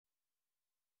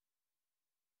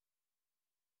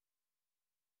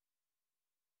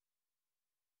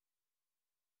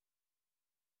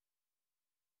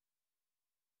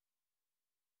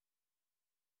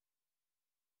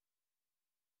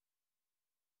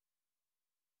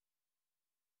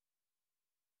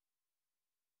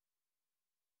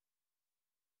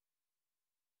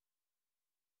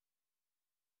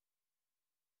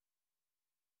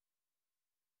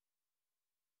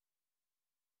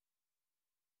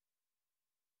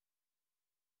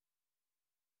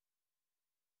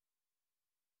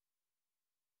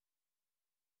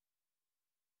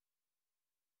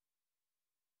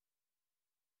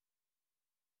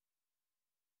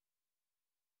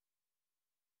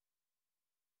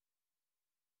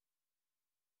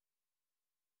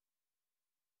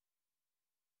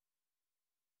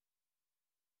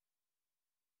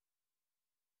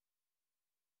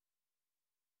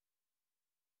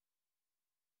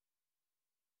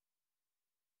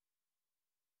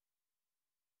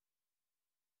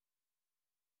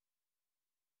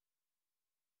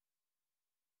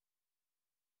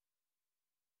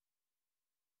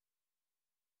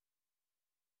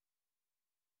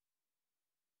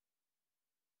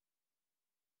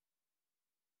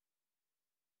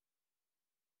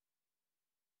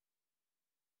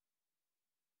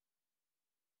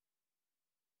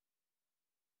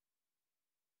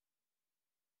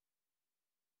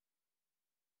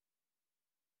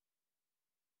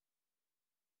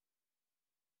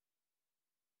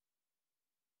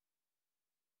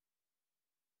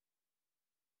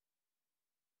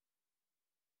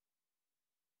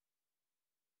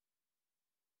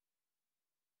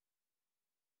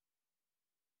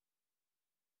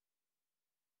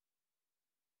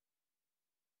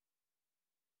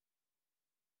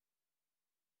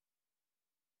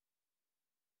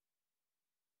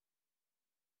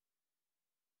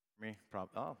Me?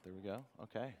 Oh, there we go.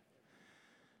 Okay.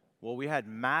 Well, we had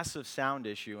massive sound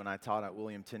issue when I taught at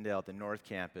William Tyndale at the North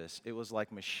Campus. It was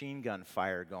like machine gun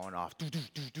fire going off. Doo, doo,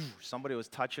 doo, doo. Somebody was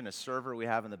touching a server we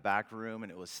have in the back room,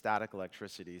 and it was static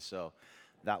electricity, so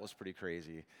that was pretty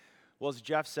crazy. Well, as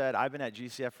Jeff said, I've been at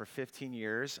GCF for 15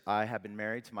 years. I have been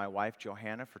married to my wife,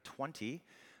 Johanna, for 20.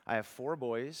 I have 4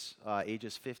 boys,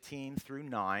 ages 15 through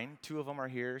 9. 2 of them are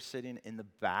here sitting in the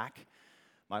back.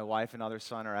 My wife and other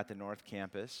son are at the North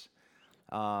Campus.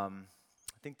 I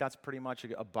think that's pretty much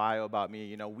a bio about me.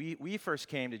 You know, we first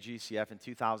came to GCF in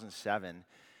 2007,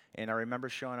 and I remember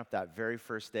showing up that very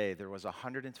first day. There was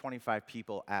 125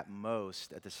 people at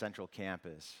most at the Central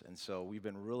Campus, and so we've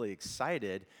been really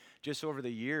excited just over the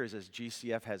years as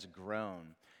GCF has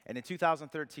grown. And in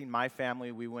 2013, my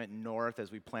family, we went north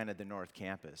as we planted the North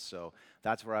Campus. So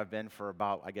that's where I've been for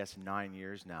about, I guess, 9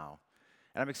 years now.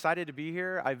 And I'm excited to be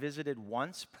here. I visited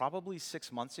once, probably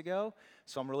 6 months ago,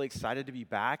 so I'm really excited to be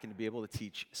back and to be able to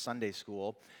teach Sunday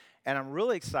school. And I'm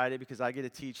really excited because I get to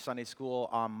teach Sunday school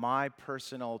on my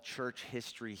personal church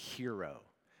history hero.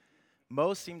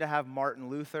 Most seem to have Martin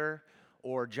Luther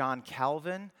or John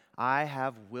Calvin. I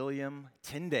have William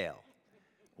Tyndale.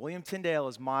 William Tyndale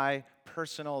is my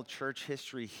personal church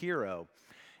history hero,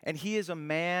 and he is a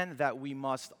man that we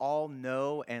must all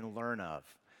know and learn of.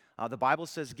 The Bible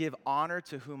says, give honor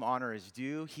to whom honor is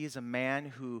due. He is a man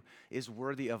who is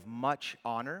worthy of much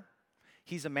honor.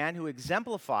 He's a man who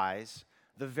exemplifies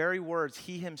the very words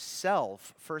he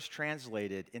himself first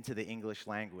translated into the English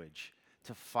language,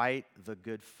 to fight the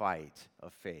good fight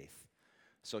of faith.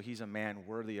 So he's a man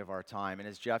worthy of our time. And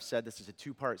as Jeff said, this is a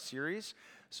 2-part series.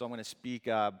 So I'm going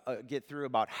to get through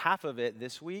about half of it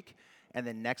this week, and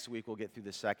then next week we'll get through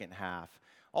the second half.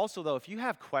 Also, though, if you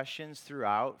have questions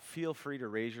throughout, feel free to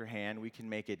raise your hand. We can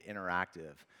make it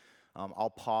interactive. I'll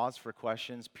pause for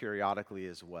questions periodically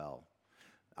as well.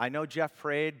 I know Jeff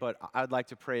prayed, but I'd like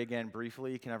to pray again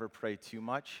briefly. You can never pray too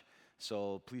much,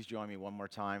 so please join me one more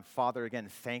time. Father, again,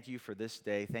 thank you for this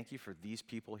day. Thank you for these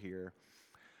people here.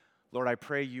 Lord, I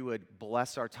pray you would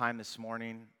bless our time this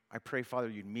morning. I pray, Father,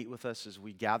 you'd meet with us as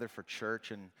we gather for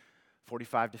church in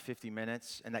 45 to 50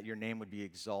 minutes, and that your name would be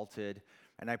exalted.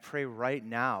 And I pray right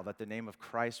now that the name of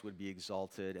Christ would be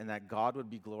exalted and that God would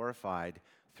be glorified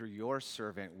through your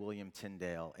servant, William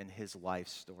Tyndale, and his life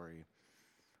story.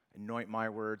 Anoint my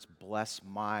words, bless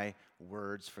my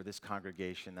words for this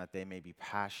congregation, that they may be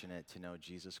passionate to know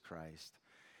Jesus Christ.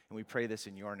 And we pray this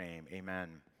in your name,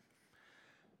 amen.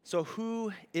 So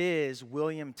who is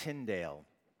William Tyndale?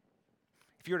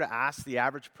 If you were to ask the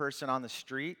average person on the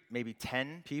street, maybe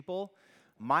 10 people,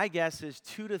 my guess is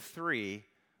 2 to 3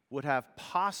 would have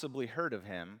possibly heard of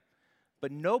him, but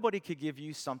nobody could give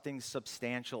you something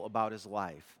substantial about his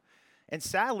life. And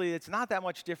sadly, it's not that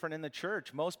much different in the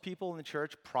church. Most people in the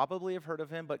church probably have heard of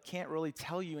him, but can't really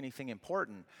tell you anything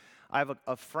important. I have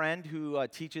a friend who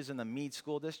teaches in the Meade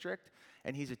School District,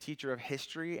 and he's a teacher of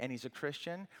history, and he's a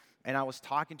Christian. And I was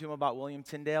talking to him about William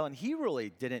Tyndale, and he really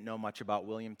didn't know much about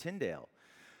William Tyndale.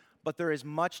 But there is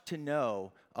much to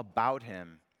know about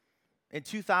him. In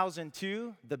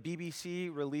 2002, the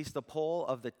BBC released a poll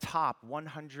of the top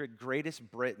 100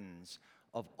 greatest Britons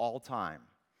of all time.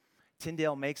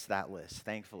 Tyndale makes that list,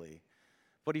 thankfully.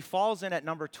 But he falls in at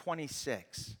number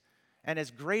 26. And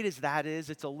as great as that is,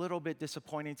 it's a little bit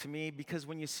disappointing to me because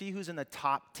when you see who's in the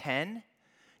top 10,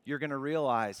 you're going to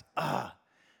realize,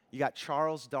 you got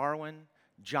Charles Darwin,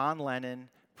 John Lennon,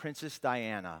 Princess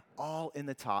Diana, all in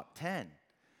the top 10.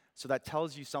 So that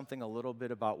tells you something a little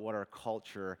bit about what our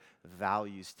culture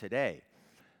values today.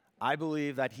 I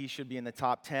believe that he should be in the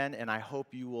top 10, and I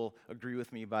hope you will agree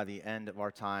with me by the end of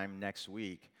our time next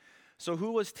week. So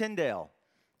who was Tyndale?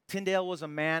 Tyndale was a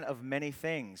man of many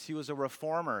things. He was a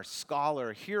reformer,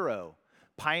 scholar, hero,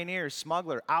 pioneer,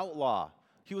 smuggler, outlaw.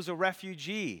 He was a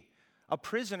refugee, a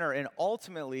prisoner, and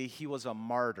ultimately he was a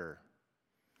martyr.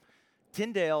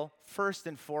 Tyndale, first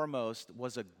and foremost,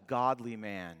 was a godly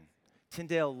man.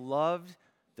 Tyndale loved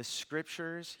the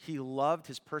scriptures. He loved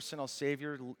his personal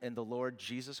Savior and the Lord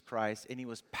Jesus Christ, and he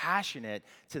was passionate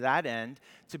to that end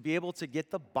to be able to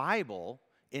get the Bible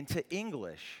into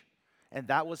English. And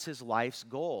that was his life's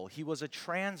goal. He was a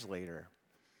translator.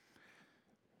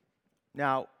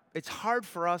 Now, it's hard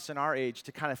for us in our age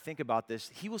to kind of think about this.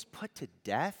 He was put to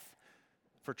death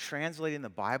for translating the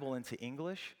Bible into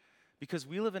English because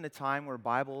we live in a time where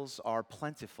Bibles are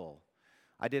plentiful.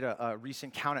 I did a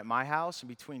recent count at my house, and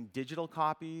between digital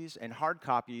copies and hard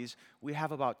copies, we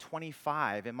have about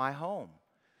 25 in my home.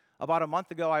 About a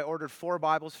month ago, I ordered 4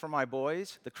 Bibles for my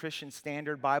boys, the Christian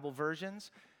Standard Bible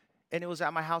versions, and it was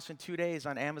at my house in 2 days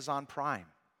on Amazon Prime.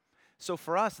 So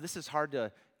for us, this is hard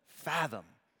to fathom.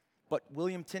 But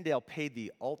William Tyndale paid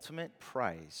the ultimate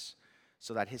price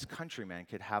so that his countrymen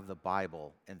could have the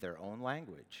Bible in their own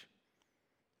language.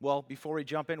 Well, before we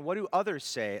jump in, what do others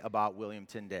say about William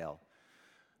Tyndale?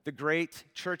 The great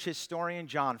church historian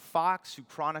John Foxe, who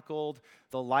chronicled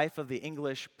the life of the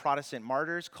English Protestant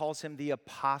martyrs, calls him the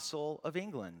Apostle of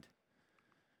England.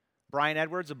 Brian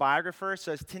Edwards, a biographer,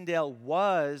 says Tyndale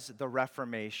was the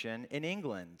Reformation in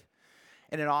England.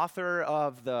 And an author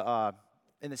of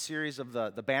in the series of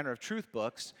the Banner of Truth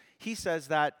books, he says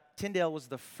that Tyndale was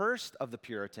the first of the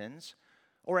Puritans,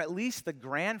 or at least the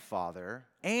grandfather,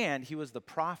 and he was the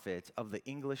prophet of the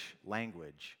English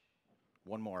language.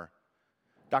 One more.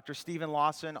 Dr. Stephen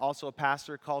Lawson, also a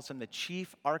pastor, calls him the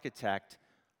chief architect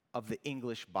of the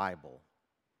English Bible.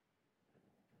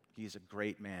 He's a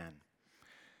great man.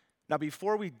 Now,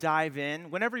 before we dive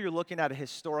in, whenever you're looking at a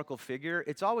historical figure,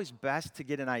 it's always best to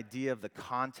get an idea of the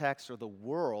context or the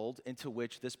world into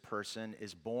which this person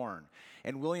is born.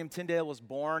 And William Tyndale was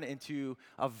born into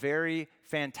a very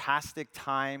fantastic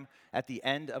time at the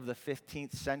end of the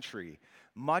 15th century.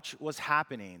 Much was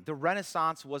happening. The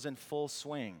Renaissance was in full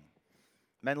swing.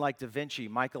 Men like Da Vinci,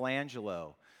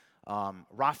 Michelangelo,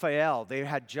 Raphael, they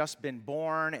had just been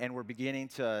born and were beginning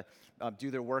to do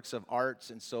their works of arts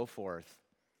and so forth.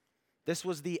 This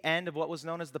was the end of what was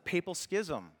known as the Papal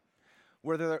Schism,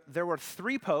 where there were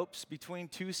 3 popes between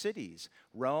 2 cities,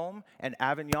 Rome and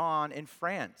Avignon in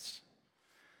France.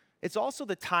 It's also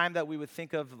the time that we would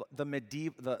think of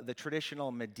the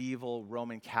traditional medieval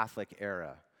Roman Catholic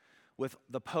era, with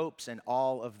the popes and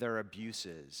all of their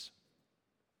abuses.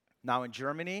 Now in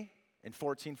Germany, in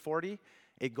 1440,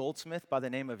 a goldsmith by the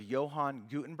name of Johann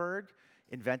Gutenberg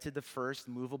invented the first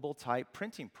movable type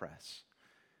printing press.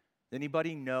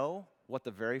 Anybody know what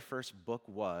the very first book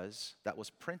was that was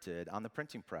printed on the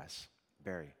printing press?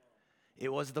 Barry.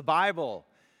 It was the Bible.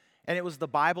 And it was the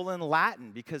Bible in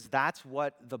Latin, because that's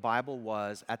what the Bible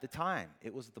was at the time.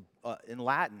 It was in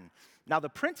Latin. Now, the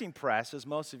printing press, as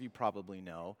most of you probably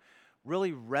know,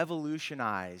 really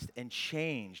revolutionized and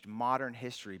changed modern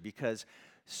history, because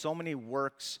so many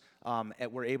works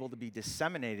were able to be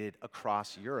disseminated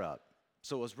across Europe.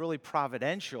 So it was really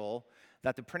providential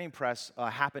that the printing press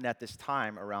happened at this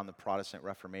time around the Protestant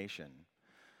Reformation.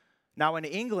 Now in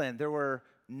England, there were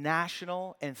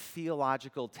national and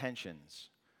theological tensions.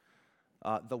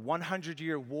 The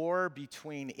 100-year war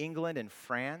between England and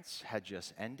France had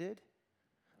just ended.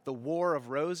 The War of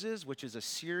Roses, which is a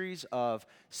series of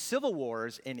civil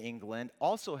wars in England,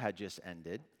 also had just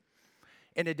ended.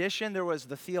 In addition, there was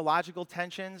the theological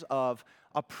tensions of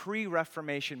a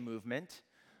pre-Reformation movement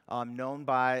known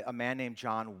by a man named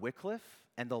John Wycliffe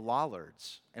and the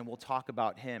Lollards, and we'll talk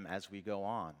about him as we go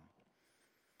on.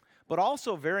 But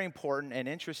also very important and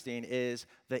interesting is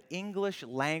the English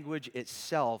language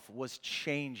itself was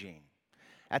changing.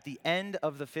 At the end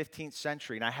of the 15th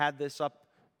century, and I had this up,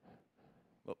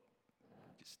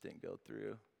 just didn't go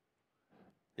through.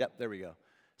 Yep, there we go.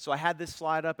 So I had this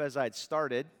slide up as I'd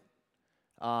started.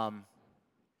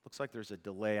 Looks like there's a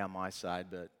delay on my side,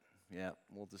 but yeah,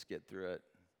 we'll just get through it.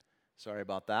 Sorry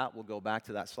about that. We'll go back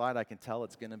to that slide. I can tell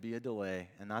it's going to be a delay,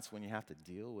 and that's when you have to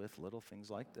deal with little things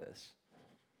like this.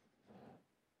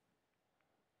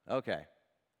 Okay.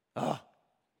 Oh,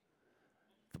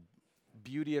 the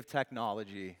beauty of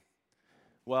technology.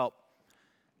 Well,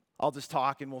 I'll just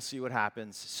talk and we'll see what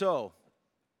happens. So,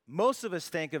 most of us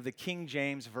think of the King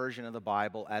James Version of the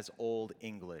Bible as Old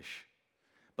English,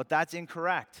 but that's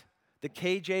incorrect. The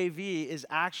KJV is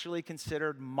actually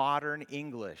considered modern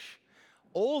English.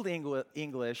 Old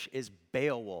English is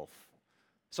Beowulf.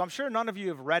 So I'm sure none of you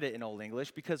have read it in Old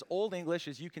English, because Old English,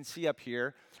 as you can see up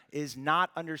here, is not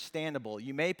understandable.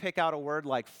 You may pick out a word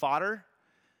like fodder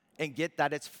and get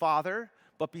that it's father,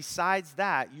 but besides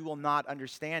that, you will not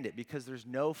understand it because there's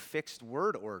no fixed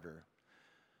word order.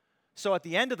 So at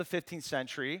the end of the 15th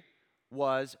century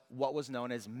was what was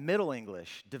known as Middle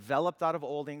English, developed out of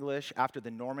Old English after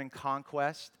the Norman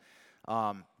conquest.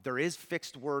 There is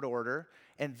fixed word order,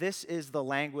 and this is the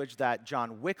language that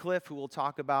John Wycliffe, who we'll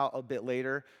talk about a bit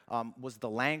later, was the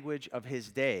language of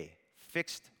his day.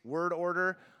 Fixed word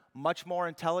order, much more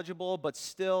intelligible, but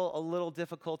still a little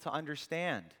difficult to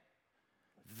understand.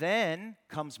 Then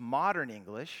comes modern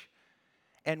English,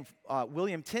 and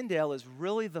William Tyndale is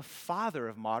really the father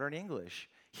of modern English.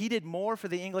 He did more for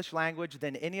the English language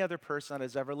than any other person that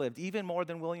has ever lived, even more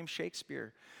than William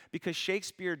Shakespeare, because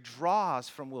Shakespeare draws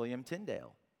from William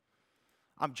Tyndale.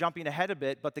 I'm jumping ahead a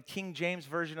bit, but the King James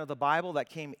Version of the Bible that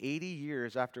came 80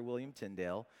 years after William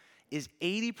Tyndale is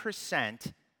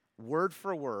 80% word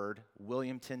for word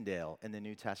William Tyndale in the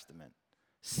New Testament.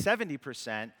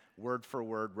 70% word for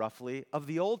word, roughly, of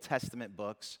the Old Testament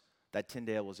books that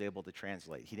Tyndale was able to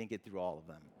translate. He didn't get through all of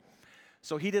them.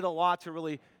 So he did a lot to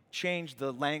really change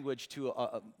the language to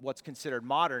what's considered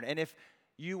modern. And if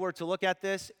you were to look at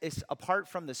this, it's apart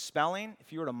from the spelling,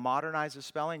 if you were to modernize the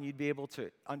spelling, you'd be able to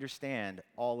understand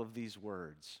all of these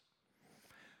words.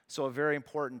 So a very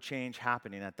important change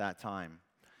happening at that time.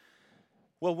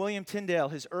 Well, William Tyndale,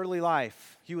 his early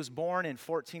life, he was born in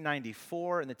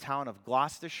 1494 in the town of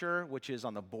Gloucestershire, which is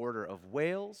on the border of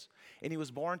Wales, and he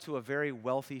was born to a very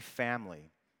wealthy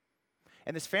family.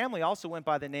 And this family also went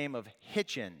by the name of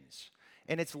Hitchens,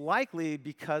 and it's likely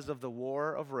because of the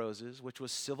War of Roses, which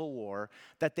was Civil War,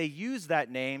 that they used that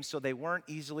name so they weren't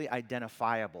easily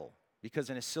identifiable.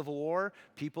 Because in a civil war,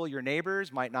 people, your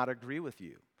neighbors, might not agree with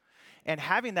you. And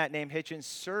having that name Hitchens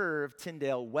served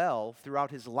Tyndale well throughout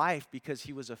his life because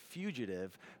he was a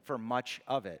fugitive for much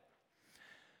of it.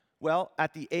 Well,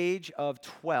 at the age of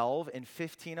 12 in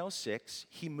 1506,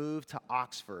 he moved to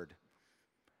Oxford.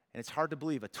 And it's hard to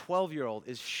believe a 12-year-old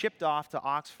is shipped off to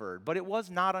Oxford, but it was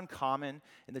not uncommon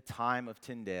in the time of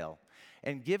Tyndale.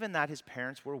 And given that his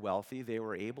parents were wealthy, they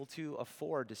were able to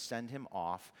afford to send him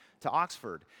off to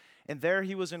Oxford. And there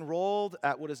he was enrolled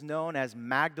at what is known as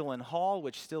Magdalen Hall,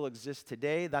 which still exists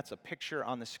today. That's a picture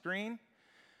on the screen.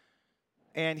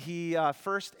 And he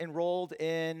first enrolled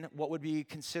in what would be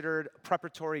considered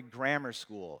preparatory grammar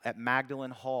school at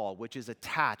Magdalen Hall, which is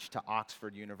attached to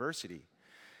Oxford University.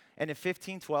 And in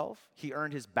 1512, he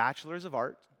earned his Bachelor's of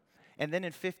Art. And then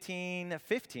in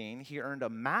 1515, he earned a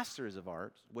Master's of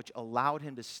Arts, which allowed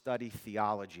him to study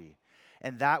theology.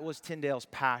 And that was Tyndale's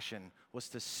passion, was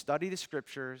to study the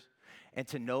Scriptures and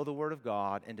to know the Word of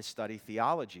God and to study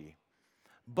theology.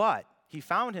 But he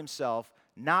found himself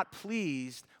not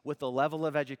pleased with the level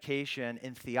of education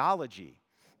in theology.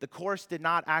 The course did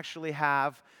not actually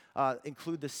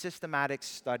include the systematic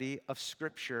study of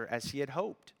Scripture as he had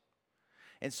hoped.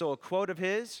 And so a quote of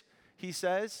his, he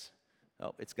says,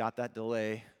 oh, it's got that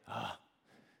delay.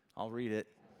 I'll read it.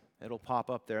 It'll pop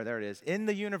up there. There it is. In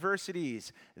the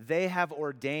universities, they have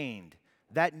ordained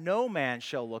that no man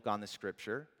shall look on the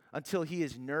Scripture until he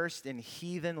is nursed in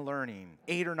heathen learning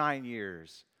 8 or 9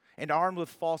 years, and armed with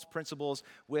false principles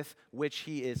with which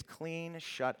he is clean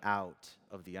shut out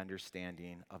of the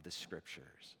understanding of the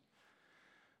Scriptures.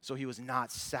 So he was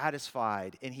not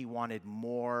satisfied, and he wanted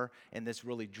more, and this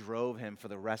really drove him for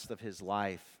the rest of his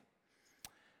life.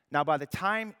 Now, by the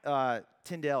time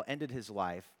Tyndale ended his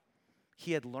life,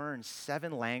 he had learned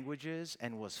 7 languages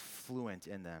and was fluent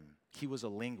in them. He was a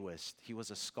linguist. He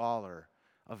was a scholar,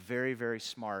 a very, very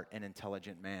smart and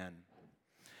intelligent man.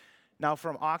 Now,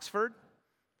 from Oxford,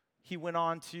 he went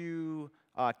on to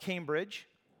Cambridge.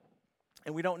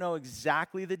 And we don't know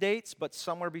exactly the dates, but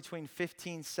somewhere between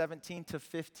 1517 to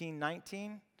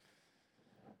 1519.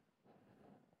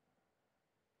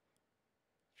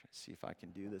 Try to see if I can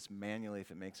do this manually,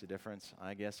 if it makes a difference.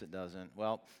 I guess it doesn't.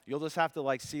 Well, you'll just have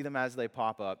to see them as they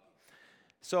pop up.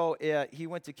 So he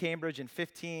went to Cambridge in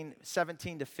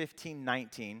 1517 to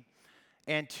 1519.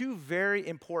 And 2 very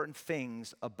important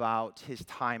things about his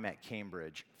time at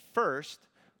Cambridge. First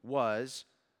was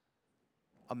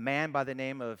a man by the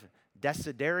name of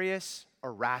Desiderius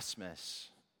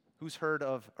Erasmus. Who's heard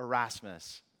of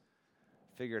Erasmus?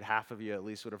 Figured half of you at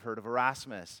least would have heard of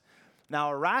Erasmus.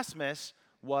 Now, Erasmus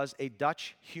was a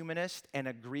Dutch humanist and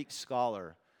a Greek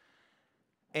scholar.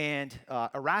 And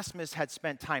Erasmus had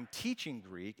spent time teaching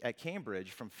Greek at Cambridge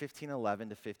from 1511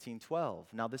 to 1512.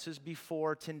 Now, this is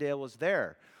before Tyndale was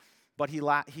there, but he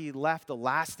left a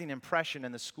lasting impression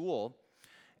in the school.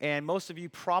 And most of you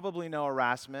probably know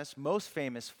Erasmus, most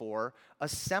famous for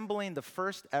assembling the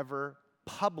first ever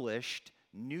published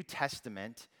New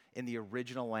Testament in the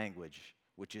original language,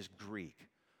 which is Greek.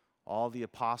 All the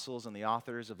apostles and the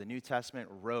authors of the New Testament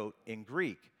wrote in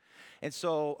Greek. And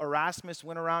so Erasmus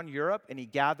went around Europe and he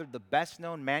gathered the best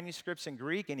known manuscripts in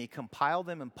Greek and he compiled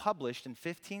them and published in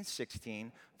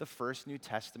 1516 the first New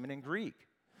Testament in Greek.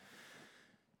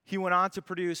 He went on to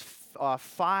produce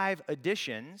 5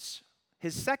 editions.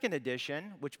 His second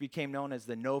edition, which became known as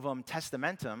the Novum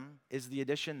Testamentum, is the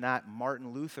edition that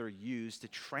Martin Luther used to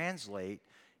translate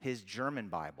his German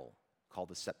Bible, called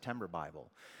the September Bible.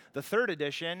 The third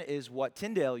edition is what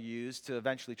Tyndale used to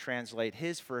eventually translate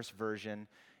his first version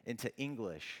into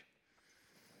English.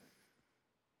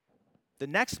 The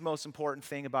next most important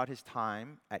thing about his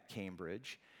time at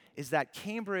Cambridge is that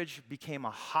Cambridge became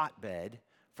a hotbed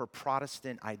for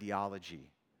Protestant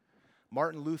ideology.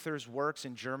 Martin Luther's works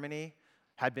in Germany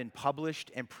had been published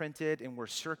and printed and were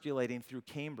circulating through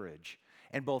Cambridge.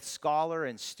 And both scholar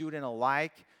and student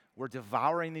alike were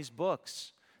devouring these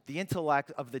books. The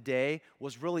intellect of the day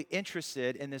was really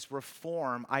interested in this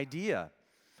reform idea.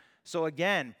 So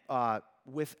again,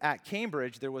 at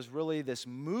Cambridge, there was really this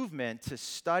movement to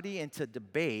study and to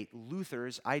debate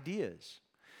Luther's ideas.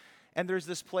 And there's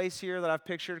this place here that I've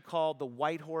pictured called the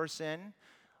White Horse Inn,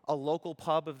 a local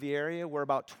pub of the area where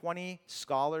about 20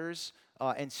 scholars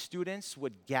and students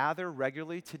would gather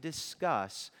regularly to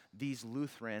discuss these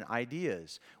Lutheran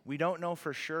ideas. We don't know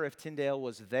for sure if Tyndale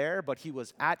was there, but he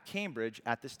was at Cambridge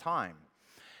at this time.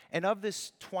 And of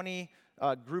this 20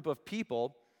 group of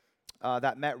people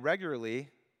that met regularly,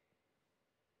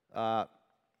 2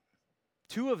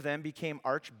 of them became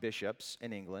archbishops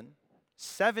in England,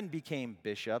 7 became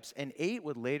bishops, and 8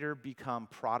 would later become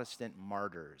Protestant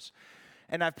martyrs.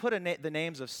 And I've put the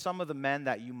names of some of the men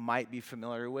that you might be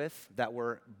familiar with that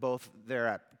were both there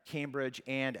at Cambridge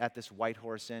and at this White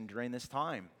Horse Inn during this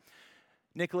time.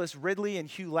 Nicholas Ridley and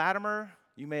Hugh Latimer,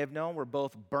 you may have known, were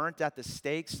both burnt at the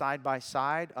stake side by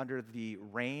side under the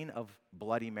reign of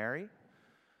Bloody Mary.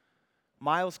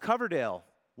 Miles Coverdale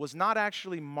was not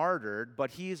actually martyred, but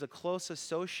he is a close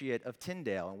associate of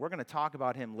Tyndale, and we're going to talk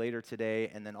about him later today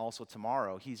and then also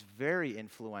tomorrow. He's very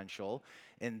influential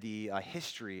in the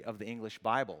history of the English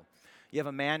Bible. You have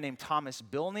a man named Thomas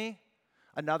Bilney,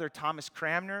 another Thomas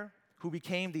Cranmer, who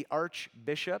became the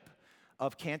Archbishop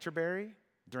of Canterbury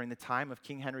during the time of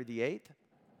King Henry VIII.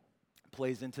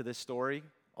 Plays into this story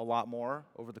a lot more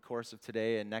over the course of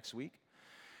today and next week.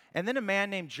 And then a man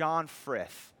named John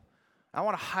Frith. I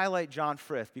want to highlight John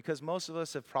Frith because most of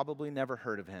us have probably never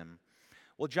heard of him.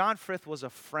 Well, John Frith was a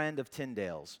friend of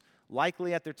Tyndale's,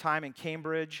 likely at their time in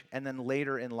Cambridge and then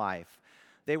later in life.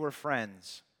 They were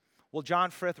friends. Well, John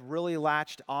Frith really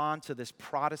latched on to this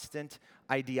Protestant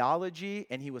ideology,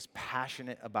 and he was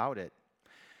passionate about it.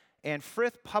 And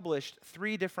Frith published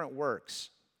 3 different works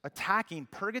attacking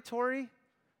purgatory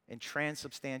and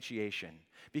transubstantiation.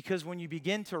 Because when you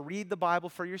begin to read the Bible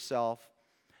for yourself,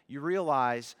 you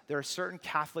realize there are certain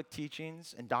Catholic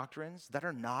teachings and doctrines that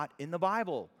are not in the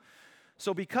Bible.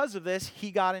 So because of this, he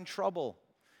got in trouble.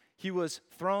 He was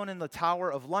thrown in the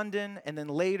Tower of London and then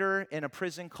later in a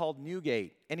prison called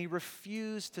Newgate, and he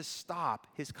refused to stop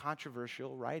his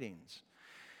controversial writings.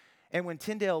 And when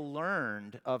Tyndale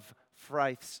learned of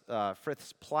Frith's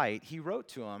plight, he wrote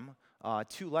to him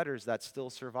 2 letters that still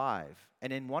survive.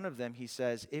 And in one of them, he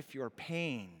says, "If your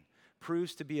pain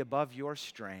proves to be above your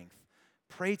strength,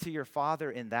 pray to your Father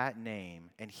in that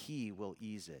name, and he will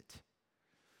ease it."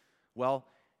 Well,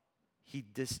 he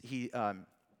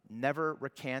never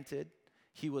recanted.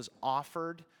 He was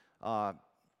offered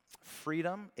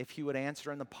freedom if he would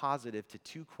answer in the positive to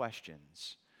 2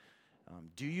 questions.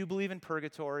 Do you believe in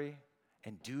purgatory?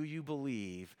 And do you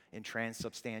believe in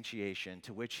transubstantiation?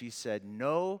 To which he said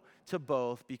no to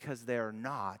both because they are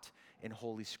not in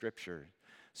Holy Scripture.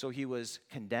 So he was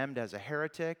condemned as a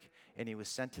heretic, and he was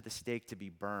sent to the stake to be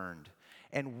burned.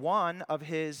 And one of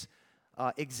his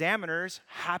examiners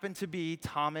happened to be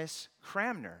Thomas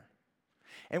Cranmer.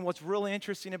 And what's really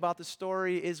interesting about the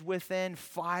story is within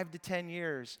 5 to 10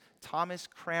 years, Thomas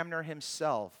Cranmer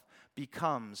himself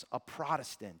becomes a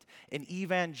Protestant, an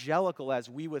evangelical as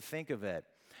we would think of it.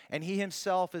 And he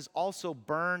himself is also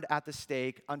burned at the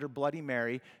stake under Bloody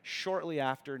Mary shortly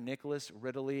after Nicholas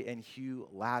Ridley and Hugh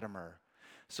Latimer.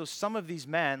 So some of these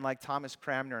men, like Thomas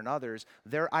Cranmer and others,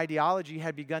 their ideology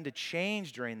had begun to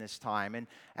change during this time. And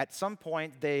at some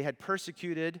point, they had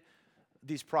persecuted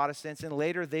these Protestants, and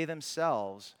later they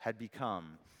themselves had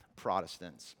become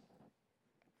Protestants.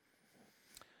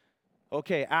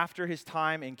 Okay, after his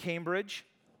time in Cambridge,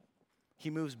 he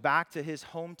moves back to his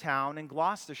hometown in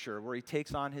Gloucestershire, where he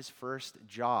takes on his first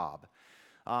job.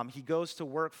 He goes to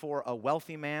work for a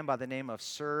wealthy man by the name of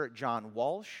Sir John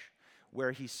Walsh,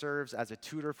 where he serves as a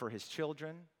tutor for his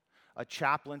children, a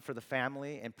chaplain for the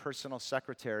family, and personal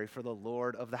secretary for the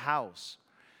lord of the house.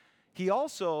 He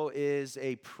also is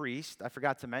a priest. I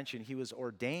forgot to mention, he was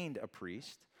ordained a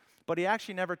priest, but he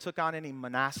actually never took on any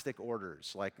monastic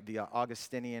orders, like the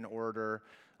Augustinian order,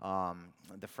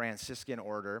 the Franciscan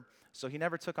order. So he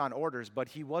never took on orders, but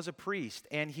he was a priest,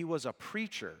 and he was a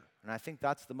preacher. And I think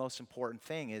that's the most important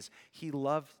thing, is he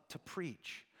loved to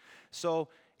preach. So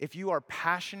if you are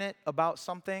passionate about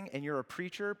something and you're a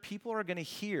preacher, people are going to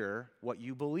hear what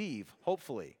you believe,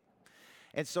 hopefully.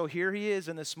 And so here he is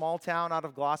in the small town out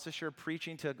of Gloucestershire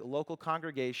preaching to a local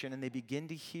congregation, and they begin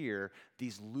to hear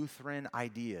these Lutheran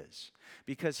ideas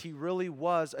because he really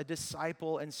was a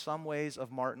disciple in some ways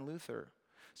of Martin Luther.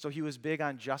 So he was big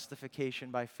on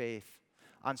justification by faith,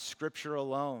 on Scripture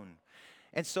alone.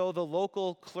 And so the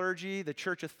local clergy, the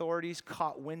church authorities,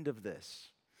 caught wind of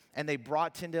this, and they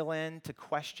brought Tyndale in to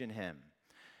question him.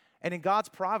 And in God's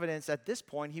providence, at this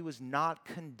point, he was not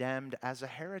condemned as a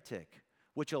heretic,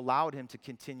 which allowed him to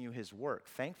continue his work,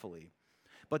 thankfully.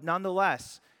 But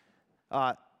nonetheless,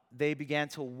 they began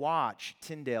to watch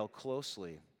Tyndale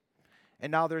closely.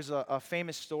 And now there's a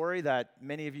famous story that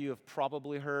many of you have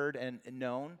probably heard and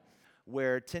known,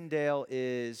 where Tyndale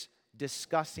is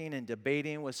discussing and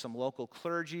debating with some local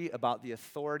clergy about the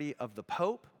authority of the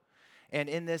Pope. And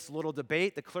in this little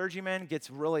debate, the clergyman gets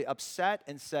really upset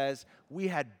and says, "We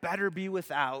had better be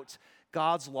without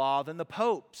God's law than the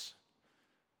Pope's."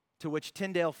 To which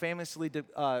Tyndale famously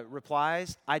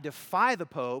replies, "I defy the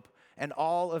Pope and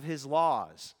all of his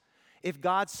laws. If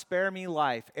God spare me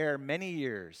life ere many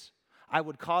years, I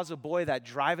would cause a boy that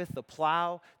driveth the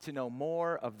plow to know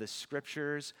more of the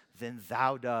Scriptures than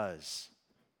thou does."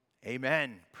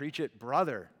 Amen. Preach it,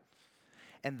 brother.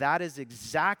 And that is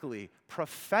exactly,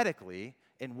 prophetically,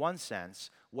 in one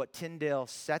sense, what Tyndale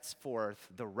sets forth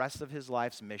the rest of his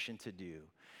life's mission to do,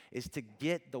 is to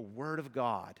get the Word of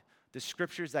God, the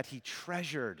Scriptures that he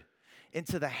treasured,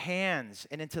 into the hands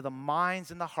and into the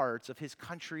minds and the hearts of his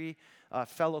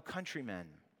fellow countrymen.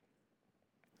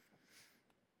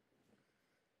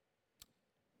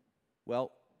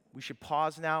 Well, we should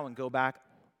pause now and go back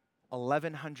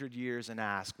 1,100 years and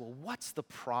ask, well, what's the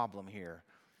problem here?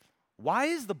 Why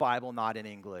is the Bible not in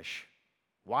English?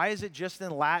 Why is it just in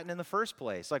Latin in the first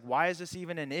place? Like, why is this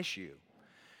even an issue?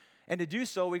 And to do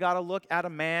so, we got to look at a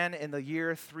man in the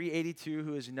year 382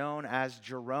 who is known as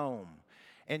Jerome.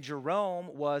 And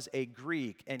Jerome was a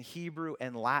Greek and Hebrew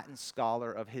and Latin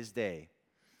scholar of his day.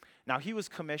 Now, he was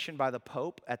commissioned by the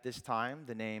Pope at this time,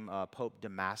 the name Pope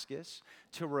Damascus,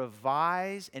 to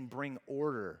revise and bring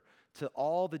order to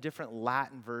all the different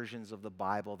Latin versions of the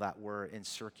Bible that were in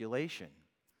circulation.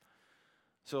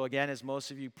 So again, as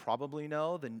most of you probably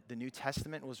know, the New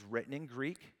Testament was written in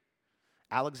Greek.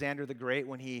 Alexander the Great,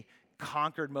 when he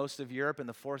conquered most of Europe in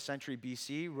the 4th century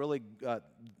BC, really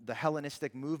the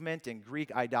Hellenistic movement and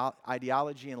Greek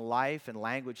ideology and life and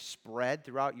language spread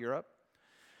throughout Europe.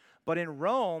 But in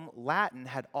Rome, Latin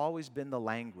had always been the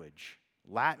language.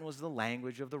 Latin was the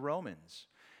language of the Romans.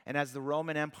 And as the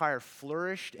Roman Empire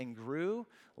flourished and grew,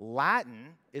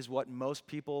 Latin is what most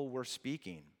people were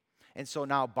speaking. And so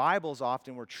now Bibles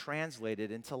often were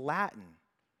translated into Latin.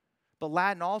 But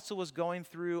Latin also was going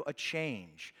through a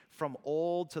change from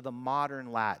old to the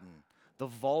modern Latin, the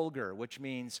Vulgar, which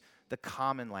means the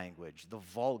common language, the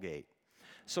Vulgate.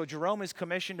 So Jerome is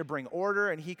commissioned to bring order,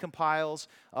 and he compiles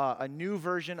a new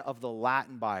version of the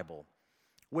Latin Bible,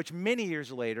 which many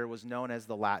years later was known as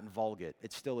the Latin Vulgate.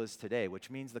 It still is today, which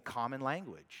means the common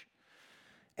language.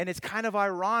 And it's kind of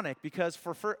ironic because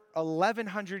for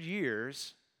 1,100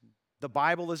 years, the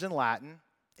Bible is in Latin.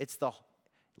 It's the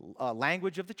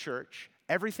language of the church.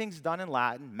 Everything's done in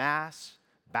Latin, Mass,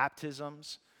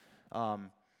 baptisms.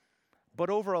 But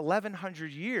over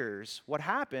 1,100 years, what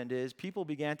happened is people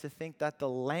began to think that the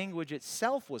language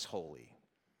itself was holy.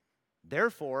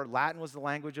 Therefore, Latin was the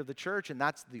language of the church, and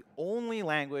that's the only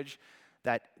language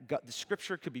that the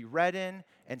Scripture could be read in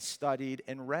and studied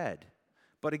and read.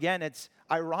 But again, it's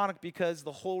ironic because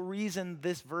the whole reason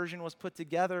this version was put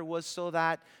together was so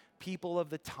that people of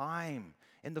the time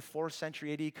in the 4th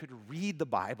century AD could read the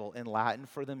Bible in Latin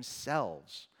for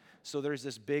themselves. So there's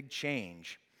this big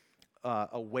change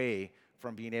away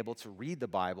from being able to read the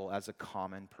Bible as a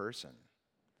common person.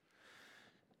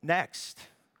 Next,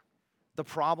 the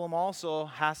problem also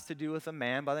has to do with a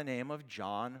man by the name of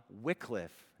John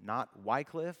Wycliffe. Not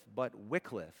Wycliffe, but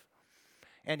Wycliffe.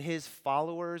 And his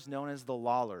followers known as the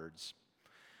Lollards.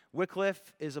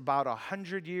 Wycliffe is about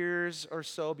 100 years or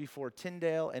so before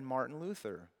Tyndale and Martin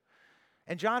Luther.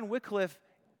 And John Wycliffe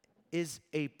is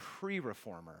a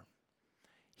pre-reformer.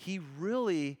 He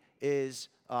really is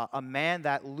a man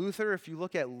that Luther, if you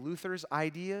look at Luther's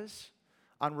ideas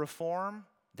on reform,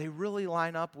 they really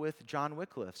line up with John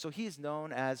Wycliffe. So he's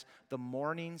known as the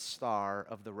morning star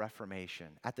of the Reformation.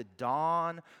 At the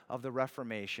dawn of the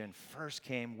Reformation, first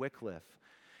came Wycliffe.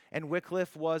 And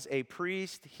Wycliffe was a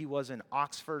priest, he was an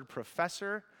Oxford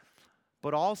professor,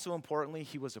 but also importantly,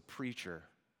 he was a preacher.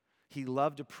 He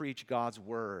loved to preach God's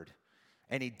word,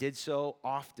 and he did so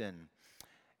often.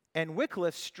 And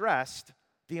Wycliffe stressed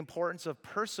the importance of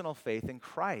personal faith in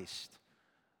Christ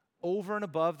over and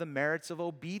above the merits of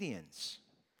obedience.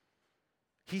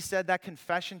 He said that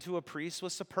confession to a priest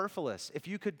was superfluous. If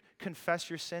you could confess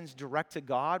your sins direct to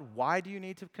God, why do you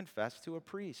need to confess to a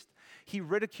priest? He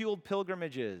ridiculed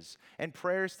pilgrimages and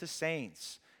prayers to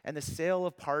saints and the sale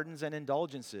of pardons and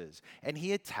indulgences. And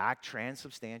he attacked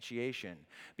transubstantiation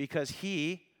because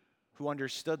he, who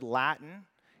understood Latin,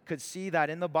 could see that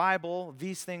in the Bible,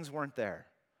 these things weren't there.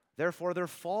 Therefore, they're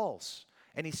false.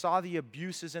 And he saw the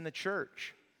abuses in the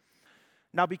church.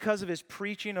 Now, because of his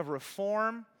preaching of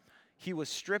reform, he was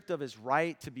stripped of his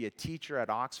right to be a teacher at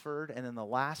Oxford, and in the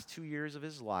last 2 years of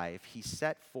his life, he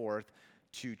set forth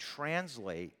to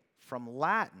translate from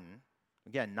Latin,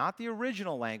 again, not the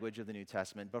original language of the New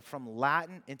Testament, but from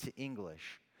Latin into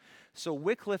English. So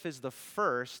Wycliffe is the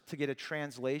first to get a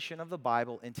translation of the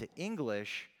Bible into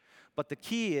English, but the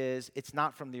key is it's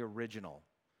not from the original.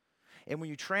 And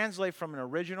when you translate from an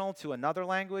original to another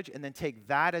language and then take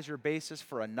that as your basis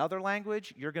for another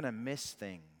language, you're going to miss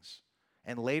things.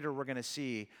 And later we're going to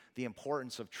see the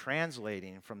importance of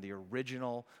translating from the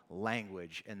original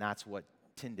language, and that's what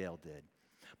Tyndale did.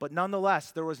 But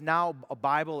nonetheless, there was now a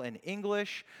Bible in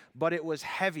English, but it was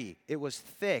heavy, it was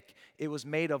thick, it was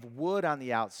made of wood on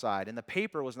the outside, and the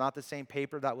paper was not the same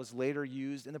paper that was later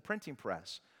used in the printing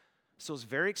press. So it was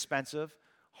very expensive,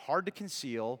 hard to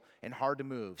conceal, and hard to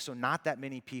move. So not that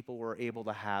many people were able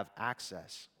to have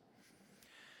access.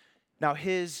 Now,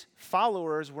 his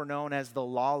followers were known as the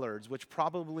Lollards, which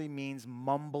probably means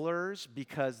mumblers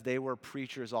because they were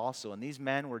preachers also. And these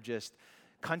men were just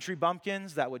country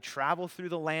bumpkins that would travel through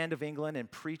the land of England and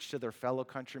preach to their fellow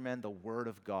countrymen the Word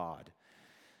of God.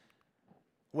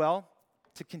 Well,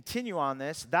 to continue on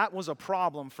this, that was a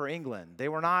problem for England. They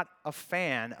were not a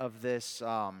fan of this,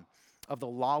 of the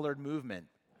Lollard movement.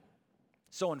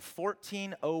 So in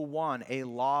 1401, a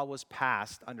law was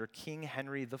passed under King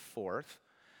Henry IV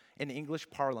in English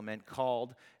Parliament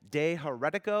called De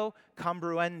Heretico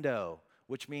Cumberendo,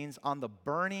 which means on the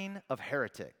burning of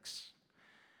heretics.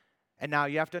 And now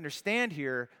you have to understand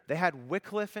here, they had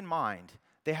Wycliffe in mind.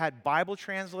 They had Bible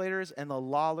translators and the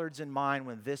Lollards in mind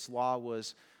when this law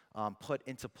was put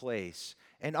into place.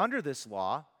 And under this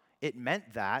law, it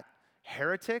meant that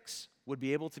heretics would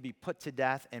be able to be put to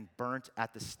death and burnt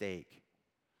at the stake.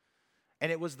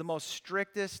 And it was the most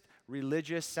strictest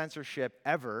religious censorship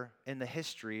ever in the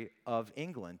history of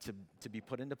England to be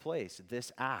put into place,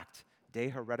 this act, De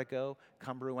Heretico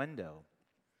Cumberendo.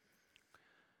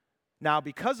 Now,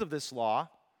 because of this law,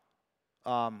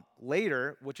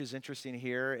 later, which is interesting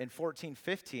here, in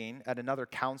 1415, at another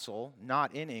council,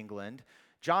 not in England,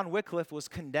 John Wycliffe was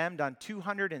condemned on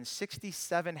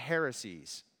 267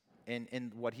 heresies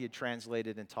in what he had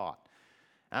translated and taught.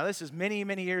 Now, this is many,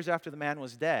 many years after the man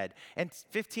was dead. And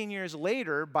 15 years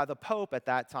later, by the Pope at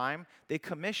that time, they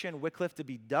commissioned Wycliffe to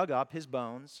be dug up, his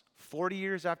bones, 40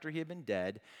 years after he had been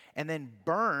dead, and then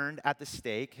burned at the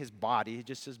stake, his body,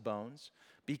 just his bones,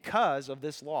 because of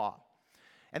this law.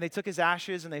 And they took his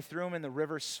ashes and they threw them in the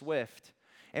River Swift.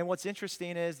 And what's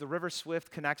interesting is the River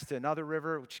Swift connects to another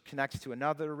river, which connects to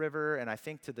another river, and I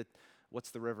think to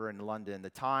what's the river in London? The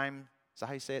Tyne, is that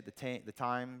how you say it? The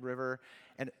Tyne River.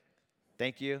 And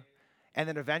thank you. And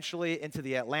then eventually into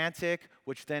the Atlantic,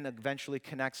 which then eventually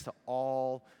connects to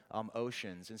all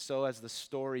oceans. And so as the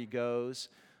story goes,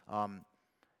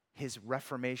 his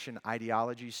Reformation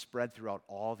ideology spread throughout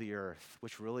all the earth,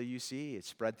 which really you see, it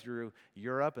spread through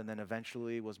Europe and then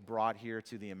eventually was brought here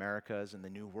to the Americas and the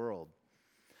New World.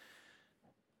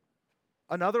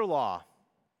 Another law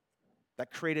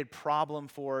that created problem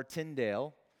for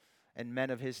Tyndale and men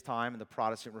of his time and the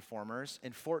Protestant reformers,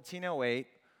 in 1408,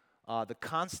 the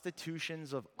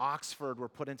constitutions of Oxford were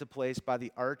put into place by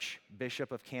the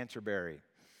Archbishop of Canterbury.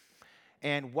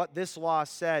 And what this law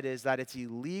said is that it's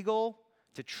illegal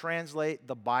to translate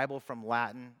the Bible from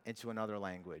Latin into another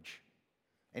language.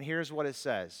 And here's what it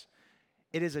says.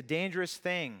 It is a dangerous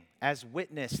thing, as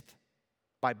witnessed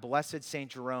by blessed St.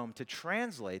 Jerome, to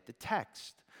translate the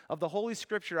text of the Holy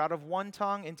Scripture out of one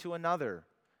tongue into another.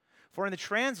 For in the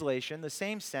translation, the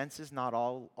same sense is not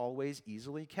always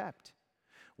easily kept.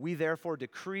 We therefore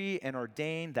decree and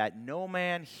ordain that no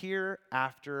man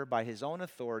hereafter by his own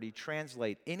authority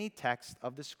translate any text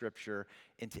of the Scripture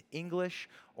into English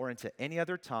or into any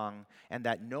other tongue, and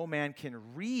that no man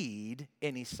can read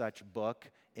any such book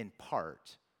in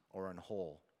part or in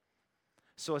whole.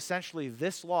 So essentially,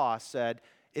 this law said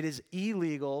it is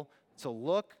illegal to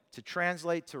look, to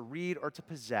translate, to read, or to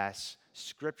possess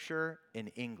Scripture in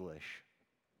English.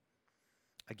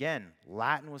 Again,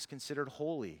 Latin was considered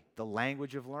holy, the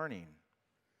language of learning.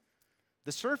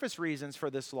 The surface reasons for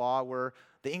this law were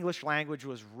the English language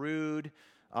was rude,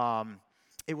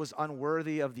 it was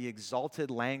unworthy of the exalted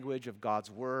language of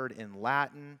God's word in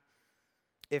Latin.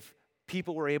 If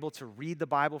people were able to read the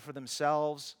Bible for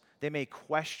themselves, they may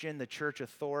question the church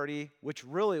authority, which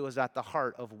really was at the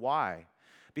heart of why.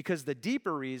 Because the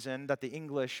deeper reason that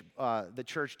the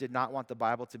church did not want the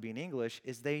Bible to be in English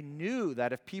is they knew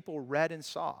that if people read and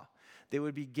saw, they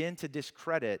would begin to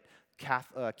discredit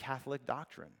Catholic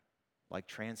doctrine, like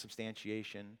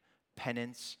transubstantiation,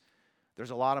 penance. There's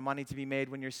a lot of money to be made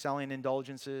when you're selling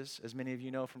indulgences, as many of you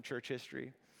know from church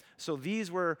history. So these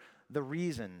were the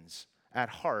reasons. at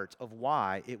heart of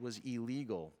why it was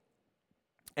illegal.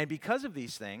 And because of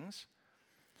these things,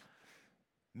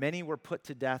 many were put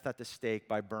to death at the stake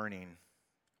by burning.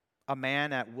 A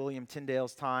man at William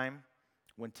Tyndale's time,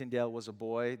 when Tyndale was a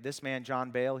boy, this man,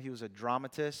 John Bale, he was a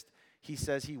dramatist. He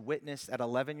says he witnessed at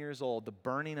 11 years old the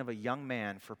burning of a young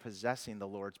man for possessing the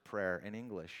Lord's Prayer in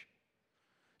English.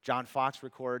 John Fox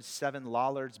records 7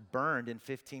 Lollards burned in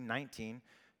 1519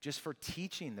 just for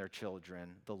teaching their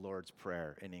children the Lord's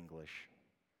Prayer in English.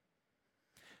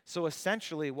 So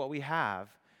essentially what we have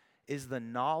is the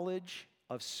knowledge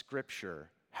of Scripture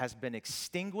has been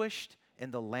extinguished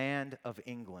in the land of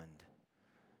England.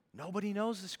 Nobody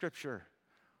knows the Scripture.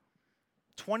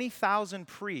 20,000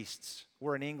 priests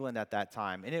were in England at that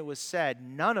time, and it was said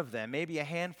none of them, maybe a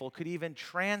handful, could even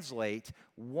translate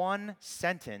one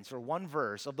sentence or one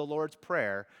verse of the Lord's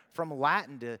Prayer from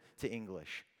Latin to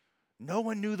English. No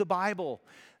one knew the Bible.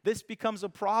 This becomes a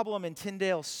problem, and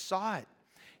Tyndale saw it.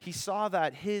 He saw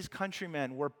that his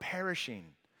countrymen were perishing.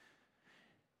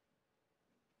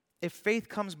 If faith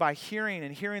comes by hearing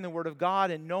and hearing the Word of God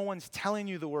and no one's telling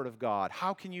you the Word of God,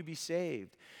 how can you be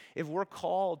saved? If we're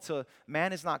called to,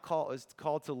 man is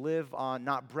called to live on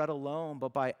not bread alone,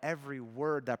 but by every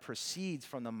word that proceeds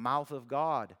from the mouth of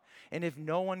God. And if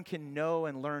no one can know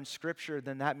and learn Scripture,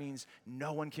 then that means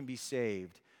no one can be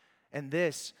saved. And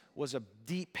this was a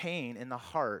deep pain in the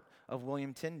heart of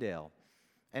William Tyndale.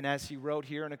 And as he wrote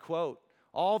here in a quote,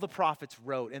 all the prophets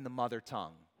wrote in the mother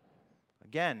tongue.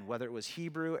 Again, whether it was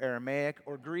Hebrew, Aramaic,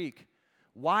 or Greek.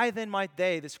 Why then might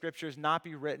they, the Scriptures, not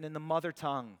be written in the mother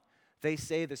tongue? They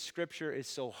say the Scripture is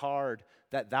so hard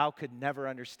that thou could never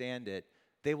understand it.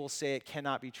 They will say it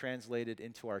cannot be translated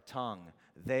into our tongue.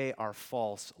 They are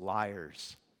false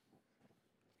liars.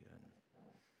 Good.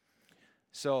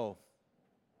 So,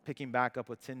 picking back up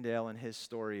with Tyndale and his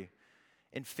story,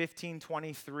 in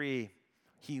 1523,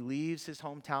 he leaves his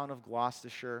hometown of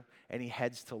Gloucestershire and he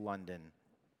heads to London.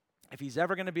 If he's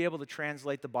ever going to be able to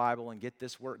translate the Bible and get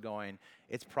this work going,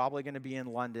 it's probably going to be in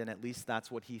London. At least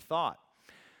that's what he thought.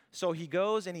 So he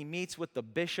goes and he meets with the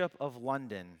Bishop of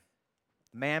London,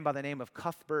 a man by the name of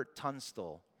Cuthbert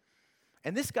Tunstall.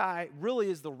 And this guy really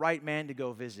is the right man to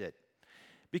go visit.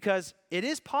 Because it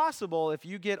is possible if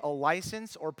you get a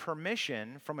license or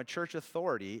permission from a church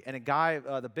authority, and a guy,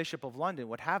 the Bishop of London,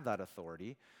 would have that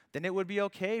authority, then it would be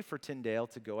okay for Tyndale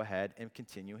to go ahead and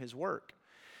continue his work.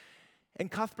 And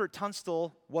Cuthbert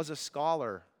Tunstall was a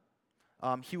scholar.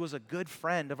 He was a good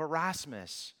friend of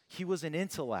Erasmus. He was an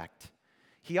intellect.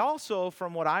 He also,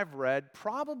 from what I've read,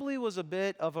 probably was a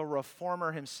bit of a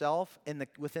reformer himself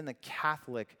within the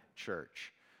Catholic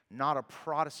Church, not a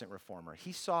Protestant reformer.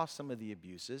 He saw some of the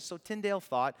abuses, so Tyndale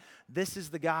thought, this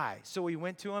is the guy. So he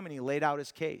went to him and he laid out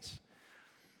his case.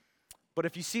 But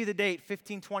if you see the date,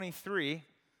 1523,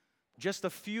 just a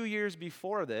few years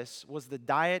before this was the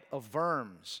Diet of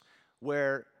Worms,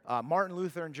 where Martin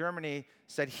Luther in Germany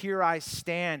said, "Here I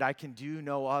stand, I can do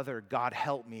no other. God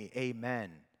help me,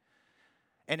 amen."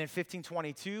 And in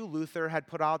 1522, Luther had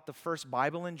put out the first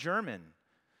Bible in German,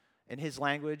 in his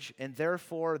language, and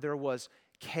therefore there was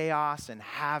chaos and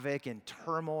havoc and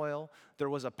turmoil. There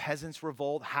was a peasants'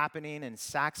 revolt happening in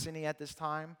Saxony at this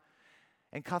time.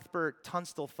 And Cuthbert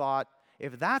Tunstall thought,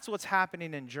 if that's what's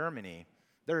happening in Germany,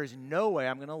 there is no way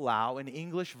I'm going to allow an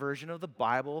English version of the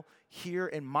Bible here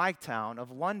in my town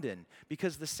of London,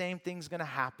 because the same thing's going to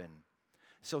happen.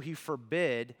 So he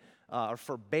forbade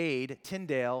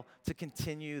Tyndale to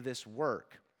continue this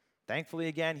work. Thankfully,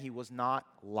 again, he was not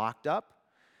locked up,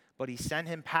 but he sent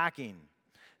him packing.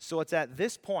 So it's at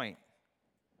this point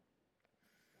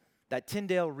that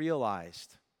Tyndale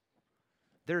realized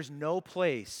there's no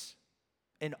place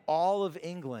in all of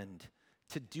England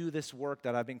to do this work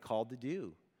that I've been called to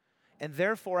do. And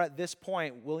therefore, at this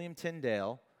point, William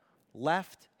Tyndale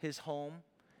left his home,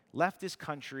 left his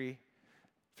country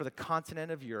for the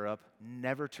continent of Europe,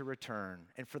 never to return.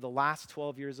 And for the last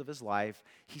 12 years of his life,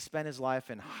 he spent his life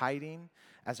in hiding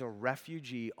as a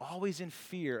refugee, always in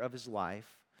fear of his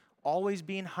life, always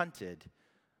being hunted.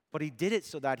 But he did it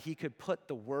so that he could put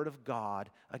the Word of God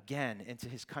again into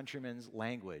his countrymen's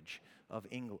language of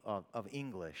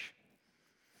English.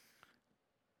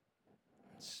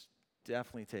 It's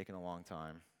definitely taken a long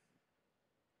time.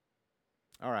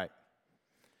 All right.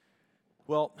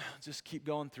 Well, just keep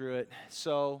going through it.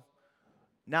 So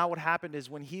now what happened is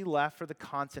when he left for the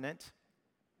continent,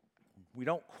 we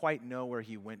don't quite know where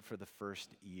he went for the first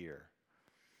year.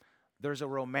 There's a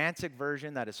romantic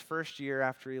version that his first year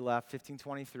after he left,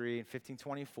 1523 and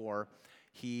 1524,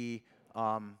 he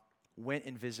went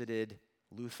and visited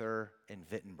Luther in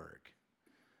Wittenberg.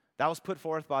 That was put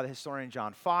forth by the historian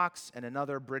John Fox and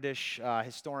another British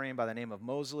historian by the name of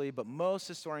Moseley, but most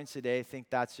historians today think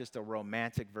that's just a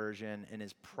romantic version and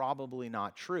is probably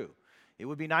not true. It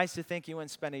would be nice to think you went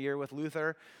and spend a year with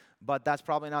Luther, but that's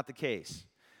probably not the case.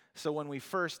 So when we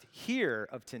first hear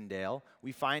of Tyndale,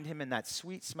 we find him in that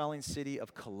sweet-smelling city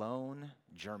of Cologne,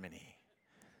 Germany.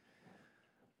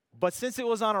 But since it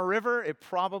was on a river, it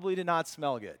probably did not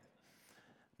smell good.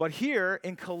 But here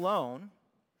in Cologne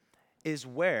is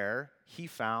where he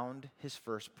found his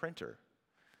first printer.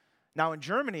 Now in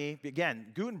Germany, again,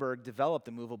 Gutenberg developed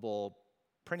the movable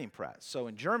printing press. So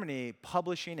in Germany,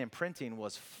 publishing and printing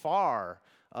was far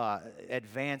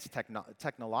advanced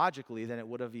technologically than it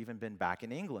would have even been back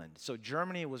in England. So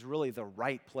Germany was really the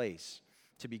right place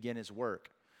to begin his work.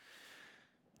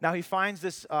 Now he finds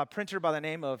this printer by the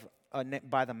name of a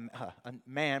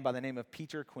man by the name of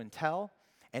Peter Quintel.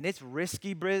 And it's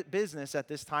risky business at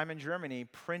this time in Germany,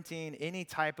 printing any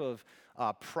type of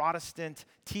Protestant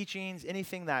teachings,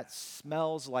 anything that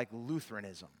smells like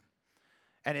Lutheranism.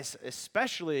 And it's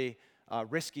especially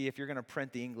risky if you're going to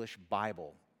print the English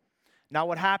Bible. Now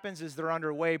what happens is they're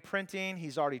underway printing.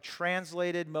 He's already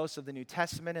translated most of the New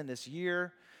Testament in this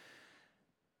year.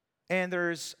 And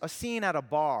there's a scene at a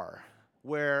bar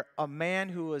where a man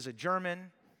who was a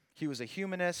German, he was a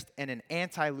humanist and an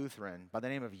anti-Lutheran by the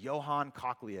name of Johann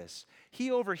Cochleus. He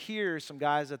overhears some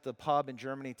guys at the pub in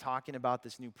Germany talking about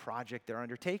this new project they're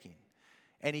undertaking.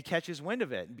 And he catches wind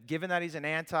of it. Given that he's an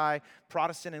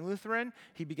anti-Protestant and Lutheran,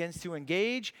 he begins to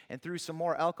engage, and through some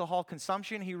more alcohol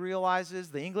consumption, he realizes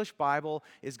the English Bible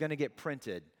is going to get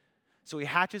printed. So he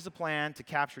hatches a plan to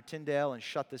capture Tyndale and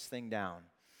shut this thing down.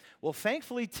 Well,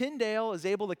 thankfully, Tyndale is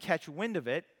able to catch wind of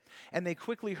it, and they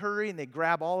quickly hurry and they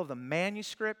grab all of the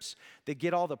manuscripts. They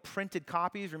get all the printed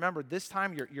copies. Remember, this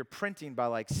time you're printing by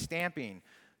like stamping.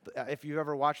 If you've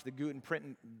ever watched the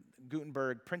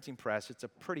Gutenberg printing press, it's a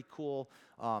pretty cool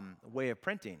way of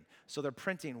printing. So they're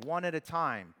printing one at a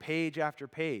time, page after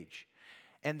page.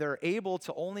 And they're able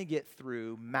to only get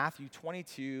through Matthew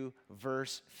 22,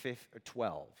 verse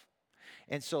 12.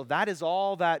 And so that is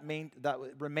all that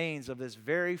remains of this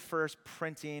very first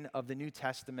printing of the New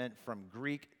Testament from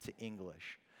Greek to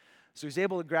English. So he's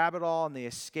able to grab it all, and they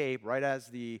escape right as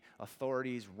the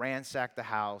authorities ransack the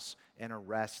house and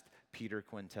arrest Peter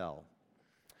Quintel.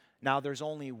 Now, there's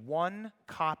only one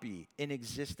copy in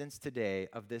existence today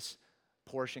of this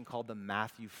portion called the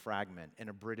Matthew Fragment in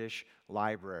a British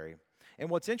library. And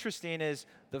what's interesting is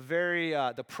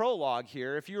the prologue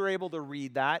here. If you were able to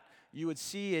read that, you would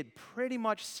see it pretty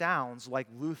much sounds like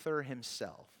Luther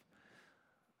himself.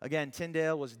 Again,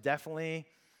 Tyndale was definitely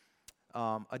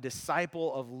a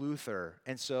disciple of Luther.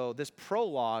 And so this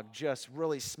prologue just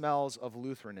really smells of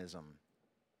Lutheranism.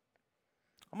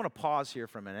 I'm going to pause here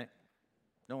for a minute.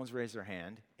 No one's raised their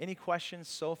hand. Any questions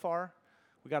so far?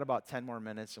 We got about 10 more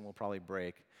minutes and we'll probably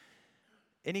break.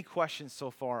 Any questions so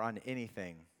far on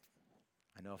anything?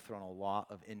 I know I've thrown a lot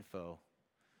of info.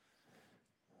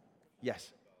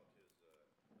 Yes?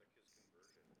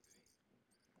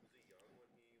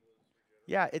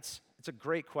 Yeah, it's a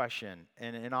great question,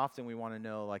 and often we want to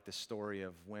know like the story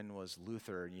of when was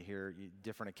Luther, and you hear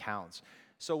different accounts.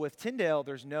 So with Tyndale,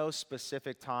 there's no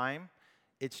specific time.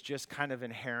 It's just kind of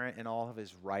inherent in all of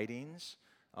his writings.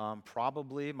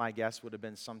 Probably, my guess would have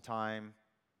been sometime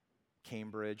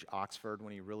Cambridge, Oxford,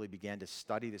 when he really began to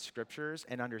study the scriptures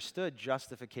and understood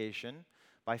justification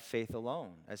by faith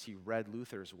alone as he read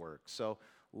Luther's work. So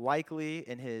likely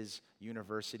in his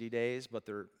university days, but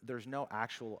there's no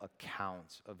actual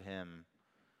account of him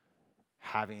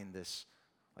having this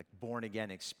like born-again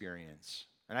experience.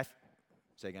 And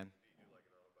say again?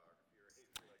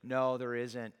 No, there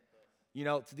isn't. You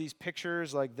know, these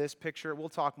pictures, like this picture, we'll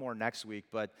talk more next week,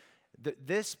 but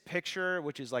this picture,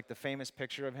 which is like the famous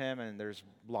picture of him, and there's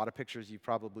a lot of pictures you've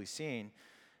probably seen,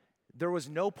 there was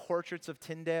no portraits of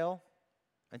Tyndale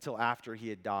until after he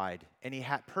had died. And he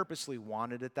had purposely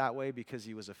wanted it that way because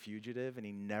he was a fugitive and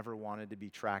he never wanted to be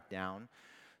tracked down.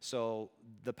 So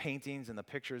the paintings and the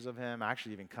pictures of him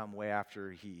actually even come way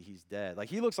after he's dead. Like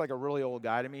he looks like a really old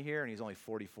guy to me here, and he's only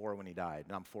 44 when he died,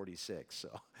 and I'm 46. So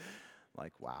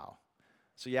like, wow.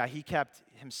 So yeah, he kept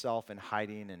himself in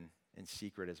hiding and in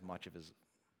secret as much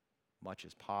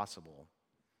as possible.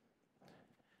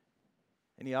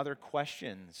 Any other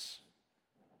questions?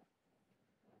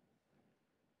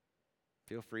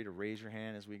 Feel free to raise your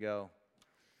hand as we go.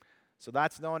 So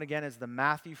that's known again as the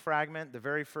Matthew Fragment, the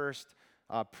very first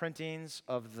printings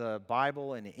of the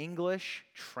Bible in English,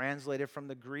 translated from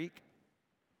the Greek.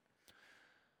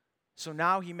 So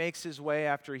now he makes his way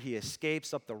after he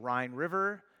escapes up the Rhine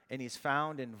River, and he's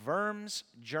found in Worms,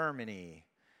 Germany.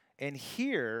 And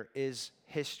here is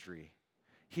history.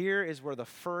 Here is where the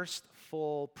first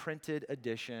full printed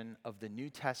edition of the New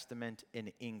Testament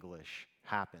in English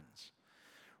happens.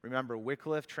 Remember,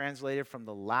 Wycliffe translated from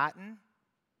the Latin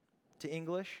to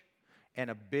English and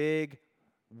a big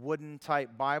wooden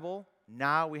type Bible.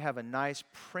 Now we have a nice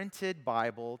printed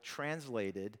Bible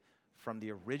translated from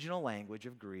the original language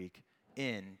of Greek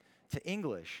into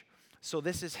English. So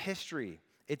this is history.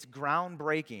 It's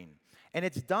groundbreaking. And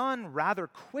it's done rather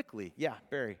quickly. Yeah,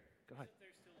 Barry, go ahead. Is there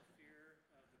still a fear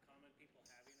of the common people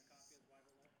having a copy of the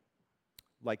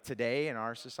Bible? Like today in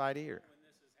our society? Or? When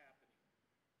this is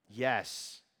happening?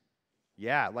 Yes.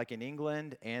 Yeah, like in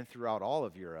England and throughout all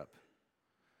of Europe.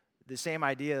 The same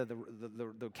idea,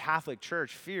 the Catholic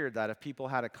Church feared that if people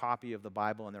had a copy of the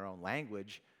Bible in their own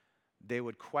language, they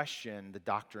would question the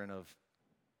doctrine of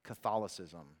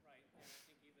Catholicism. Right, and I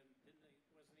think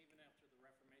wasn't even after the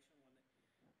Reformation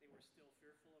when they were still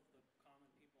fearful of the common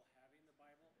people having the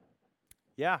Bible?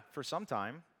 Yeah, for some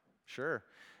time, sure.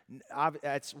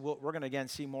 We're going to again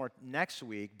see more next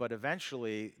week, but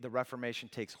eventually the Reformation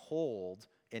takes hold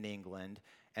in England,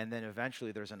 and then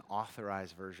eventually there's an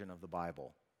authorized version of the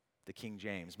Bible, the King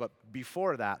James. But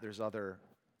before that, there's other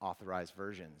authorized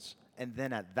versions. And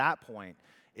then at that point,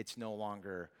 it's no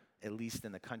longer, at least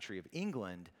in the country of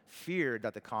England, feared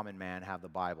that the common man have the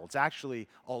Bible. It's actually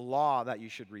a law that you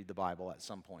should read the Bible at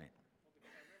some point. Well,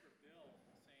 because I remember Bill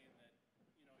saying that,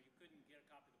 you couldn't get a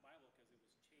copy of the Bible because it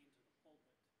was chained to the pulpit.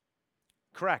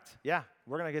 Correct. Yeah,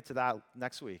 we're going to get to that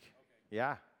next week. Okay.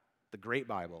 Yeah, the Great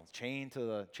Bible, chained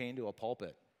to a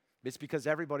pulpit. It's because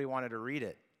everybody wanted to read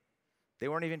it. They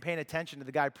weren't even paying attention to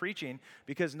the guy preaching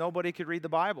because nobody could read the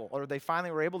Bible, or they finally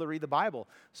were able to read the Bible.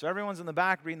 So everyone's in the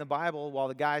back reading the Bible while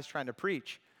the guy's trying to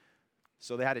preach.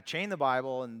 So they had to chain the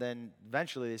Bible, and then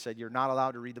eventually they said, you're not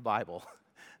allowed to read the Bible.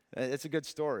 It's a good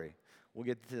story. We'll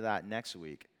get to that next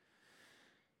week.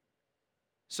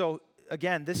 So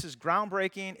again, this is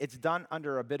groundbreaking. It's done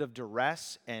under a bit of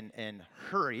duress and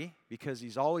hurry because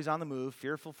he's always on the move,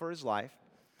 fearful for his life.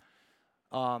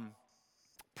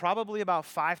 Probably about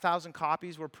 5,000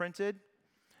 copies were printed.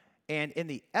 And in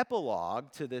the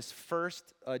epilogue to this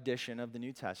first edition of the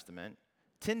New Testament,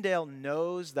 Tyndale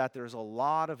knows that there's a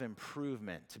lot of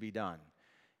improvement to be done.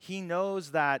 He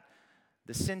knows that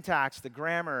the syntax, the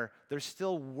grammar, there's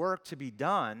still work to be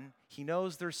done. He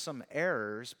knows there's some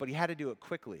errors, but he had to do it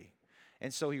quickly.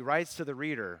 And so he writes to the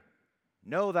reader,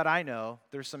 know that I know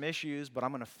there's some issues, but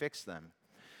I'm going to fix them.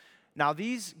 Now,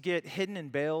 these get hidden in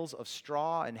bales of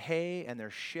straw and hay, and they're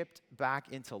shipped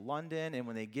back into London. And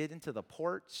when they get into the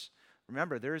ports,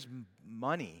 remember, there's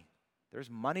money. There's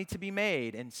money to be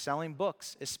made in selling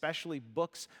books, especially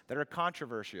books that are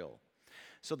controversial.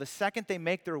 So the second they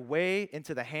make their way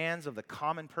into the hands of the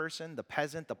common person, the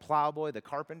peasant, the plowboy, the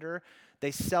carpenter,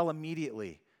 they sell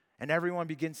immediately. And everyone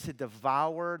begins to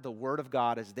devour the Word of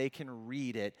God as they can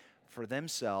read it for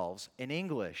themselves in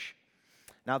English.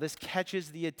 Now, this catches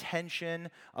the attention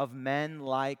of men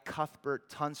like Cuthbert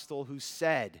Tunstall, who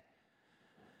said,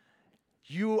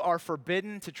 you are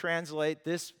forbidden to translate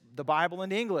the Bible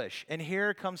into English. And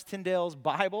here comes Tyndale's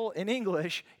Bible in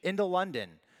English into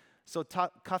London. So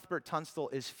Cuthbert Tunstall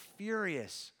is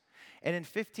furious. And in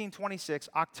 1526,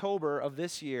 October of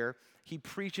this year, he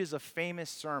preaches a famous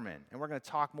sermon. And we're going to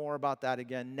talk more about that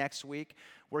again next week,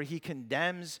 where he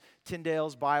condemns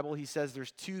Tyndale's Bible. He says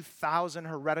there's 2,000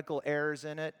 heretical errors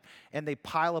in it, and they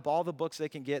pile up all the books they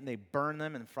can get, and they burn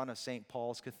them in front of St.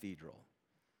 Paul's Cathedral.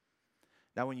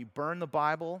 Now, when you burn the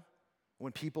Bible,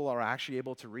 when people are actually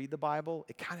able to read the Bible,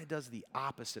 it kind of does the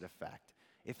opposite effect.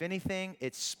 If anything,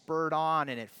 it spurred on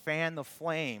and it fanned the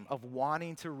flame of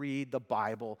wanting to read the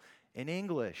Bible in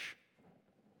English.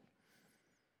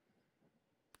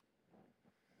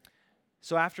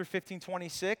 So after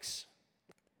 1526,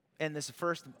 and this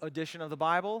first edition of the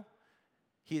Bible,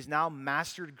 he has now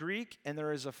mastered Greek, and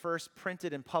there is a first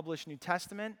printed and published New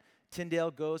Testament. Tyndale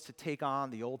goes to take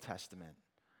on the Old Testament.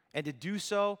 And to do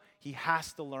so, he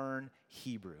has to learn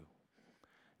Hebrew.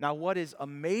 Now, what is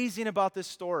amazing about this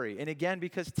story, and again,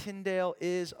 because Tyndale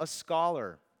is a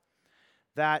scholar,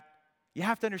 that you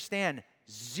have to understand,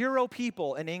 0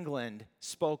 people in England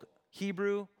spoke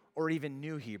Hebrew or even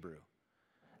knew Hebrew.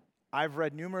 I've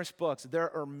read numerous books.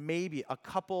 There are maybe a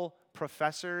couple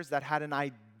professors that had an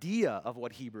idea of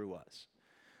what Hebrew was.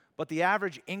 But the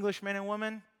average Englishman and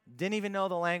woman didn't even know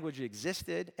the language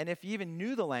existed. And if you even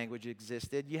knew the language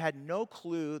existed, you had no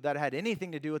clue that it had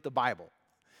anything to do with the Bible.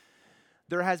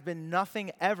 There has been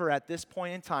nothing ever at this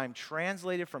point in time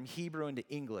translated from Hebrew into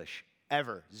English,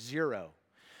 ever, 0.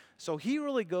 So he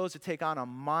really goes to take on a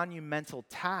monumental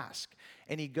task.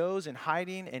 And he goes in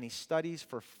hiding and he studies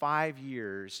for 5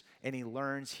 years and he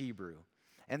learns Hebrew.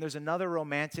 And there's another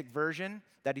romantic version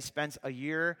that he spends a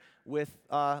year with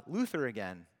Luther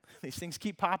again. These things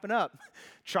keep popping up,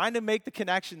 trying to make the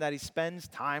connection that he spends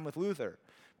time with Luther.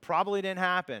 Probably didn't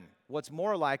happen. What's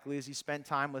more likely is he spent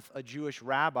time with a Jewish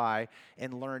rabbi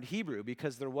and learned Hebrew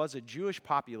because there was a Jewish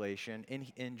population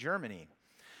in Germany.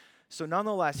 So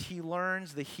nonetheless, he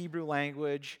learns the Hebrew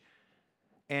language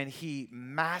and he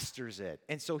masters it.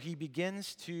 And so he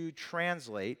begins to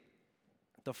translate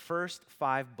the first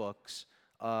 5 books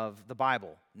of the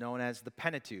Bible, known as the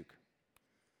Pentateuch,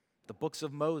 the books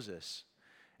of Moses.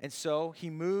 And so he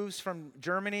moves from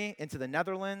Germany into the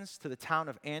Netherlands to the town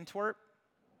of Antwerp.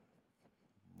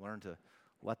 Learn to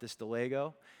let this delay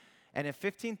go. And in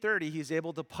 1530, he's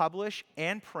able to publish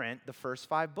and print the first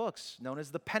 5 books, known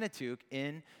as the Pentateuch,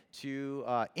 into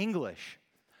English.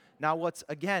 Now, what's,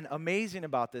 again, amazing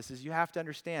about this is you have to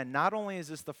understand, not only is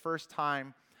this the first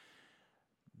time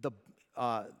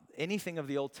anything of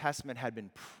the Old Testament had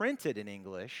been printed in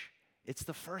English, it's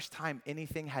the first time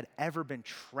anything had ever been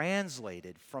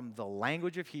translated from the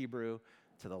language of Hebrew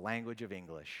to the language of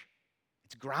English.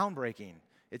 It's groundbreaking.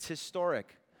 It's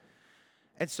historic.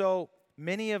 And so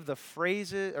many of the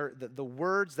phrases or the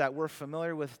words that we're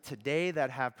familiar with today that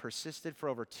have persisted for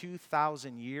over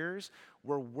 2,000 years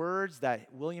were words that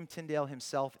William Tyndale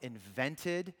himself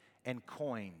invented and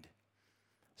coined,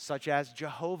 such as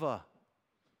Jehovah,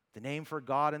 the name for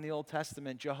God in the Old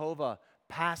Testament, Jehovah,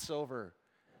 Passover,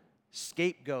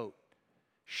 scapegoat,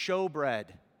 showbread,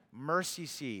 mercy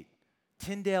seat.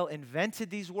 Tyndale invented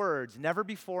these words, never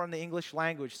before in the English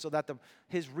language, so that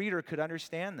his reader could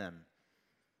understand them.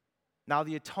 Now,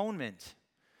 the atonement,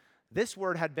 this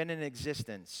word had been in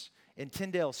existence. In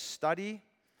Tyndale's study,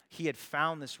 he had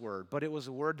found this word, but it was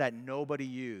a word that nobody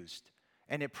used.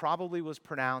 And it probably was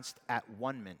pronounced at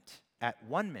one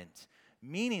ment,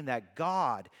 meaning that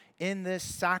God in this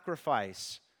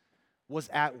sacrifice was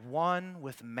at one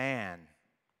with man.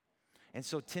 And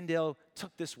so Tyndale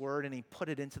took this word and he put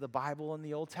it into the Bible in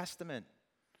the Old Testament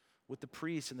with the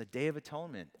priests in the Day of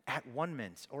Atonement, at one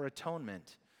ment or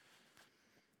atonement.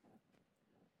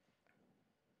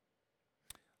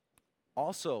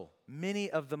 Also,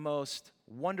 many of the most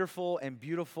wonderful and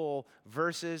beautiful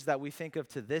verses that we think of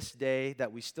to this day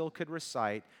that we still could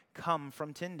recite come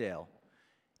from Tyndale.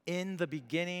 In the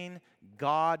beginning,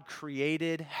 God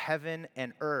created heaven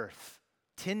and earth.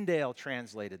 Tyndale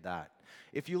translated that.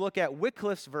 If you look at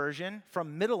Wycliffe's version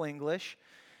from Middle English,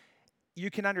 you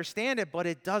can understand it, but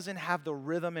it doesn't have the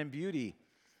rhythm and beauty.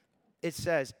 It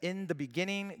says, in the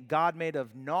beginning, God made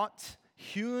of naught,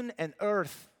 hewn and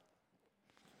earth.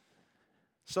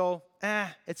 So,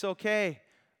 it's okay.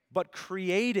 But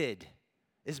created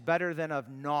is better than of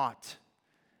naught.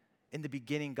 In the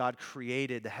beginning, God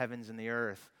created the heavens and the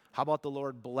earth. How about the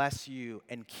Lord bless you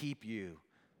and keep you?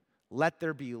 Let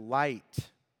there be light.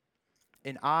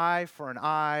 An eye for an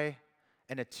eye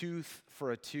and a tooth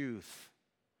for a tooth.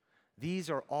 These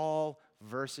are all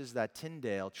verses that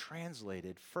Tyndale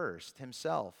translated first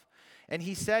himself. And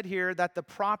he said here that the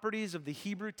properties of the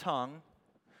Hebrew tongue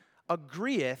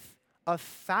agreeth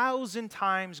 1,000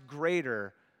 times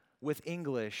greater with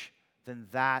English than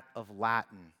that of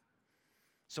Latin.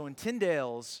 So in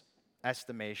Tyndale's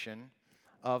estimation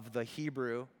of the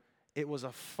Hebrew, it was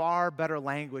a far better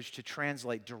language to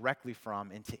translate directly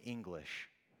from into English.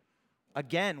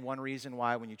 Again, one reason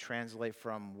why when you translate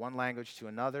from one language to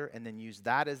another and then use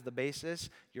that as the basis,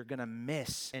 you're going to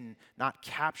miss and not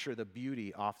capture the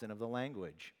beauty often of the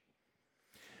language.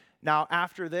 Now,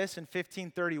 after this, in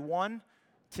 1531,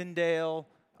 Tyndale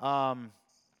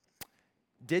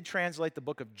did translate the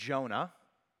book of Jonah,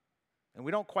 and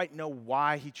we don't quite know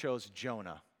why he chose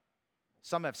Jonah.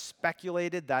 Some have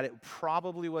speculated that it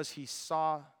probably was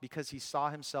because he saw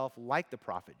himself like the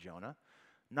prophet Jonah.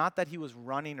 Not that he was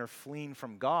running or fleeing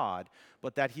from God,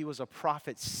 but that he was a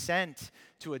prophet sent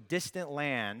to a distant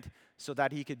land so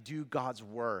that he could do God's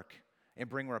work and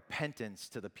bring repentance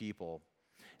to the people.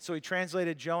 So he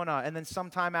translated Jonah, and then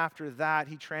sometime after that,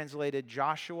 he translated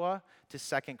Joshua to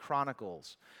 2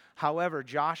 Chronicles. However,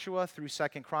 Joshua through 2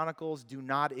 Chronicles do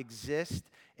not exist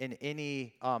in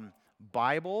any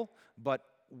Bible, but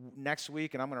next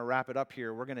week, and I'm going to wrap it up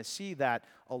here, we're going to see that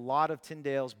a lot of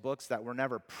Tyndale's books that were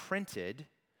never printed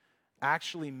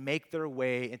actually make their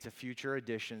way into future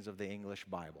editions of the English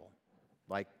Bible,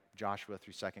 like Joshua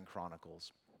through 2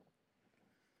 Chronicles.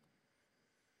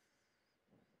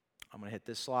 I'm going to hit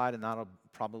this slide, and that'll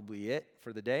probably be it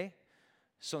for the day.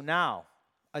 So now,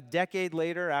 a decade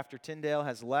later, after Tyndale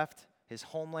has left his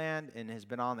homeland and has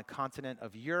been on the continent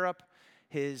of Europe,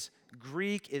 His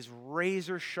Greek is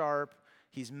razor sharp.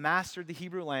 He's mastered the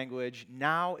Hebrew language.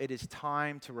 Now it is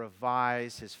time to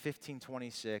revise his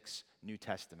 1526 New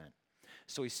Testament.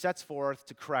 So he sets forth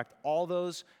to correct all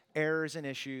those errors and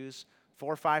issues,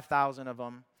 4,000 or 5,000 of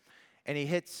them, and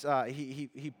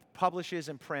he publishes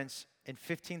and prints in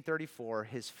 1534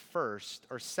 his first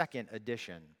or second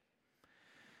edition.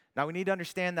 Now we need to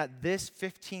understand that this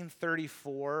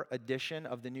 1534 edition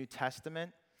of the New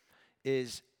Testament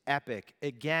is epic.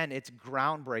 Again, it's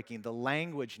groundbreaking. The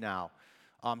language now.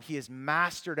 He has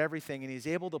mastered everything, and he's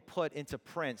able to put into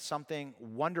print something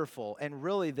wonderful. And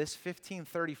really, this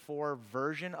 1534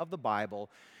 version of the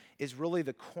Bible is really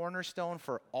the cornerstone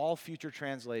for all future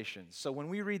translations. So when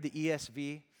we read the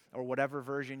ESV, or whatever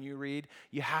version you read,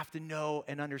 you have to know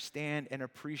and understand and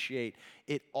appreciate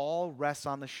it all rests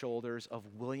on the shoulders of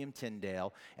William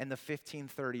Tyndale and the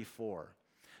 1534.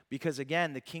 Because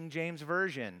again, the King James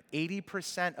Version,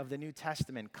 80% of the New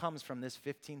Testament comes from this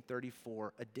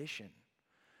 1534 edition.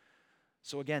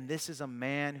 So again, this is a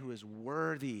man who is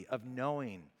worthy of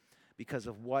knowing because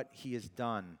of what he has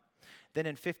done. Then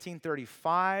in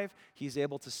 1535, he's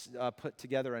able to put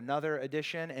together another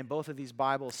edition, and both of these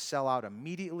Bibles sell out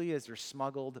immediately as they're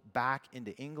smuggled back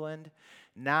into England.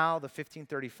 Now the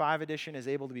 1535 edition is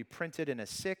able to be printed in a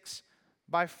 6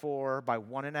 by 4 by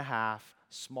 1.5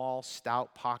 small,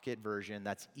 stout pocket version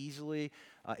that's easily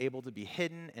able to be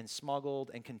hidden and smuggled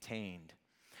and contained.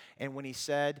 And when he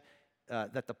said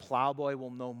that the plowboy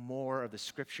will know more of the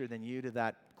Scripture than you to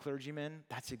that clergyman,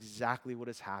 that's exactly what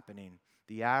is happening.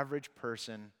 The average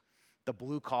person, the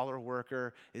blue-collar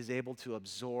worker, is able to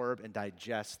absorb and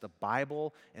digest the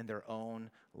Bible in their own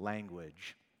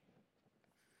language.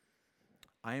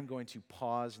 I am going to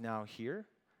pause now here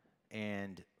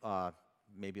and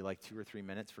maybe like 2 or 3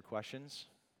 minutes for questions.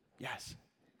 Yes?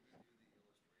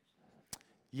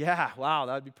 Yeah, wow,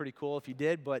 that would be pretty cool if he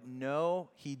did, but no,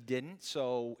 he didn't.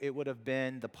 So it would have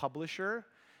been the publisher,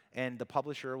 and the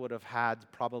publisher would have had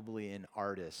probably an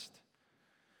artist.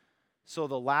 So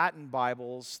the Latin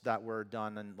Bibles that were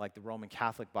done in like the Roman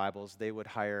Catholic Bibles, they would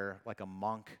hire like a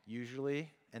monk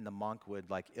usually, and the monk would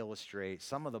like illustrate.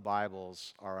 Some of the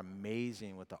Bibles are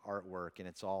amazing with the artwork, and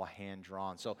it's all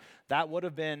hand-drawn. So that would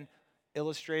have been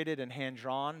illustrated and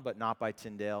hand-drawn, but not by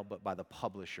Tyndale, but by the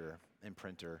publisher and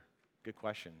printer. Good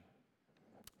question.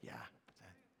 Yeah.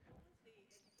 What was the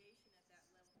education at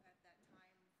that level, at that time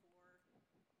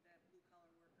for that blue-collar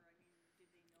worker? I mean,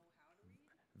 did they know how to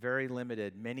read? Very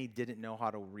limited. Many didn't know how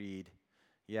to read.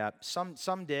 Yeah, some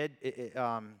did.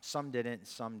 Some didn't.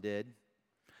 Some did.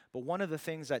 But one of the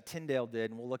things that Tyndale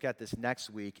did, and we'll look at this next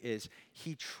week, is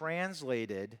he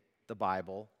translated the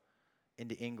Bible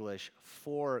into English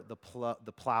for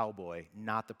the plowboy,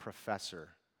 not the professor.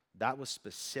 That was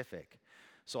specific.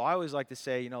 So I always like to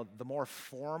say, the more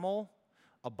formal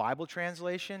a Bible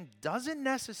translation doesn't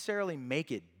necessarily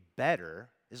make it better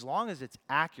as long as it's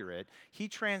accurate. He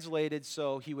translated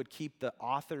so he would keep the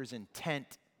author's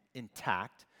intent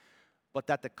intact, but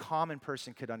that the common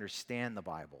person could understand the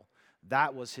Bible.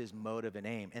 That was his motive and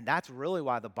aim. And that's really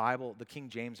why the Bible, the King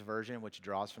James Version, which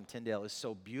draws from Tyndale, is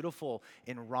so beautiful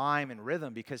in rhyme and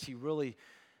rhythm, because he really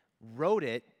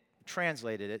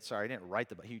translated it, he didn't write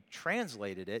the Bible, he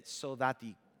translated it so that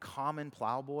the common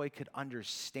plowboy could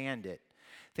understand it.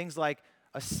 Things like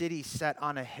a city set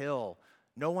on a hill,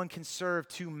 no one can serve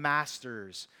two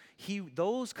masters.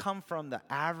 Those come from the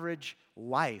average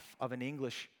life of an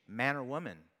English man or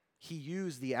woman. He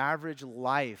used the average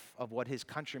life of what his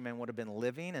countrymen would have been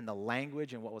living and the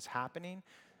language and what was happening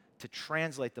to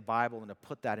translate the Bible and to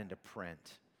put that into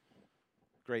print.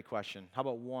 Great question. How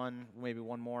about maybe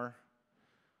one more?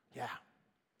 Yeah.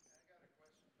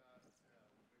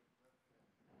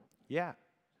 Yeah.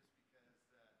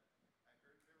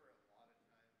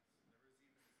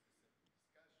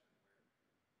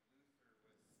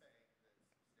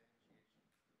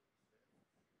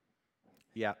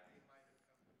 Yeah.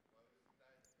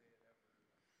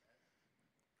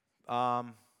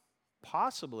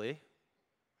 Possibly.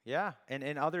 Yeah.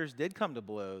 And others did come to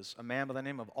blows. A man by the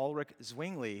name of Ulrich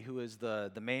Zwingli, who is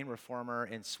the main reformer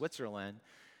in Switzerland,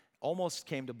 almost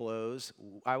came to blows.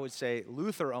 I would say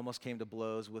Luther almost came to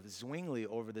blows with Zwingli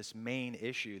over this main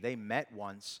issue. They met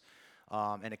once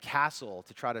in a castle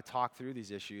to try to talk through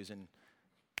these issues, and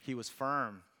he was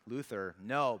firm. Luther,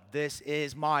 no, this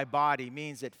is my body,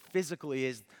 means it physically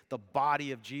is the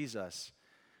body of Jesus.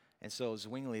 And so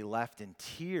Zwingli left in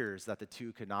tears that the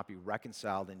two could not be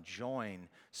reconciled and join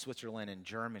Switzerland and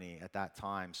Germany at that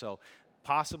time. So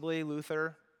possibly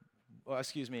Tyndale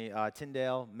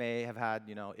may have had,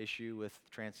 issue with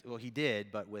he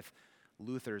did, but with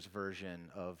Luther's version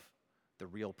of the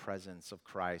real presence of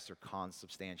Christ or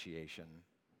consubstantiation.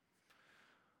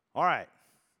 All right.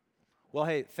 Well,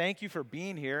 hey, thank you for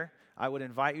being here. I would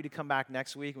invite you to come back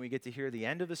next week and we get to hear the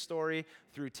end of the story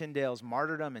through Tyndale's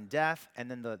martyrdom and death,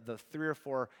 and then the 3 or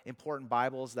 4 important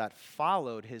Bibles that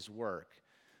followed his work.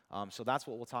 So that's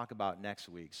what we'll talk about next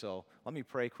week. So let me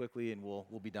pray quickly and we'll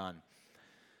be done.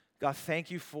 God,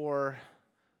 thank you for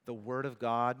the Word of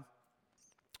God.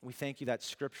 We thank you that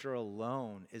Scripture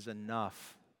alone is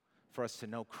enough for us to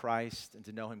know Christ and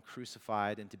to know him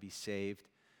crucified and to be saved.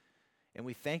 And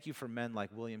we thank you for men like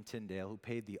William Tyndale who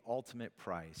paid the ultimate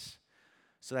price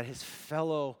so that his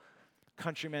fellow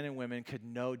countrymen and women could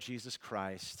know Jesus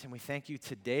Christ. And we thank you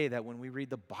today that when we read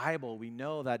the Bible, we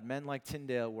know that men like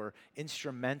Tyndale were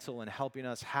instrumental in helping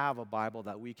us have a Bible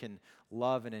that we can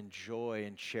love and enjoy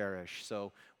and cherish.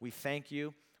 So we thank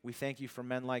you. We thank you for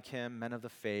men like him, men of the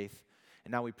faith.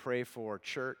 And now we pray for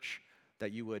church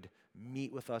that you would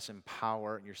meet with us in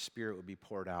power and your Spirit would be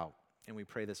poured out. And we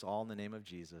pray this all in the name of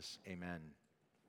Jesus. Amen.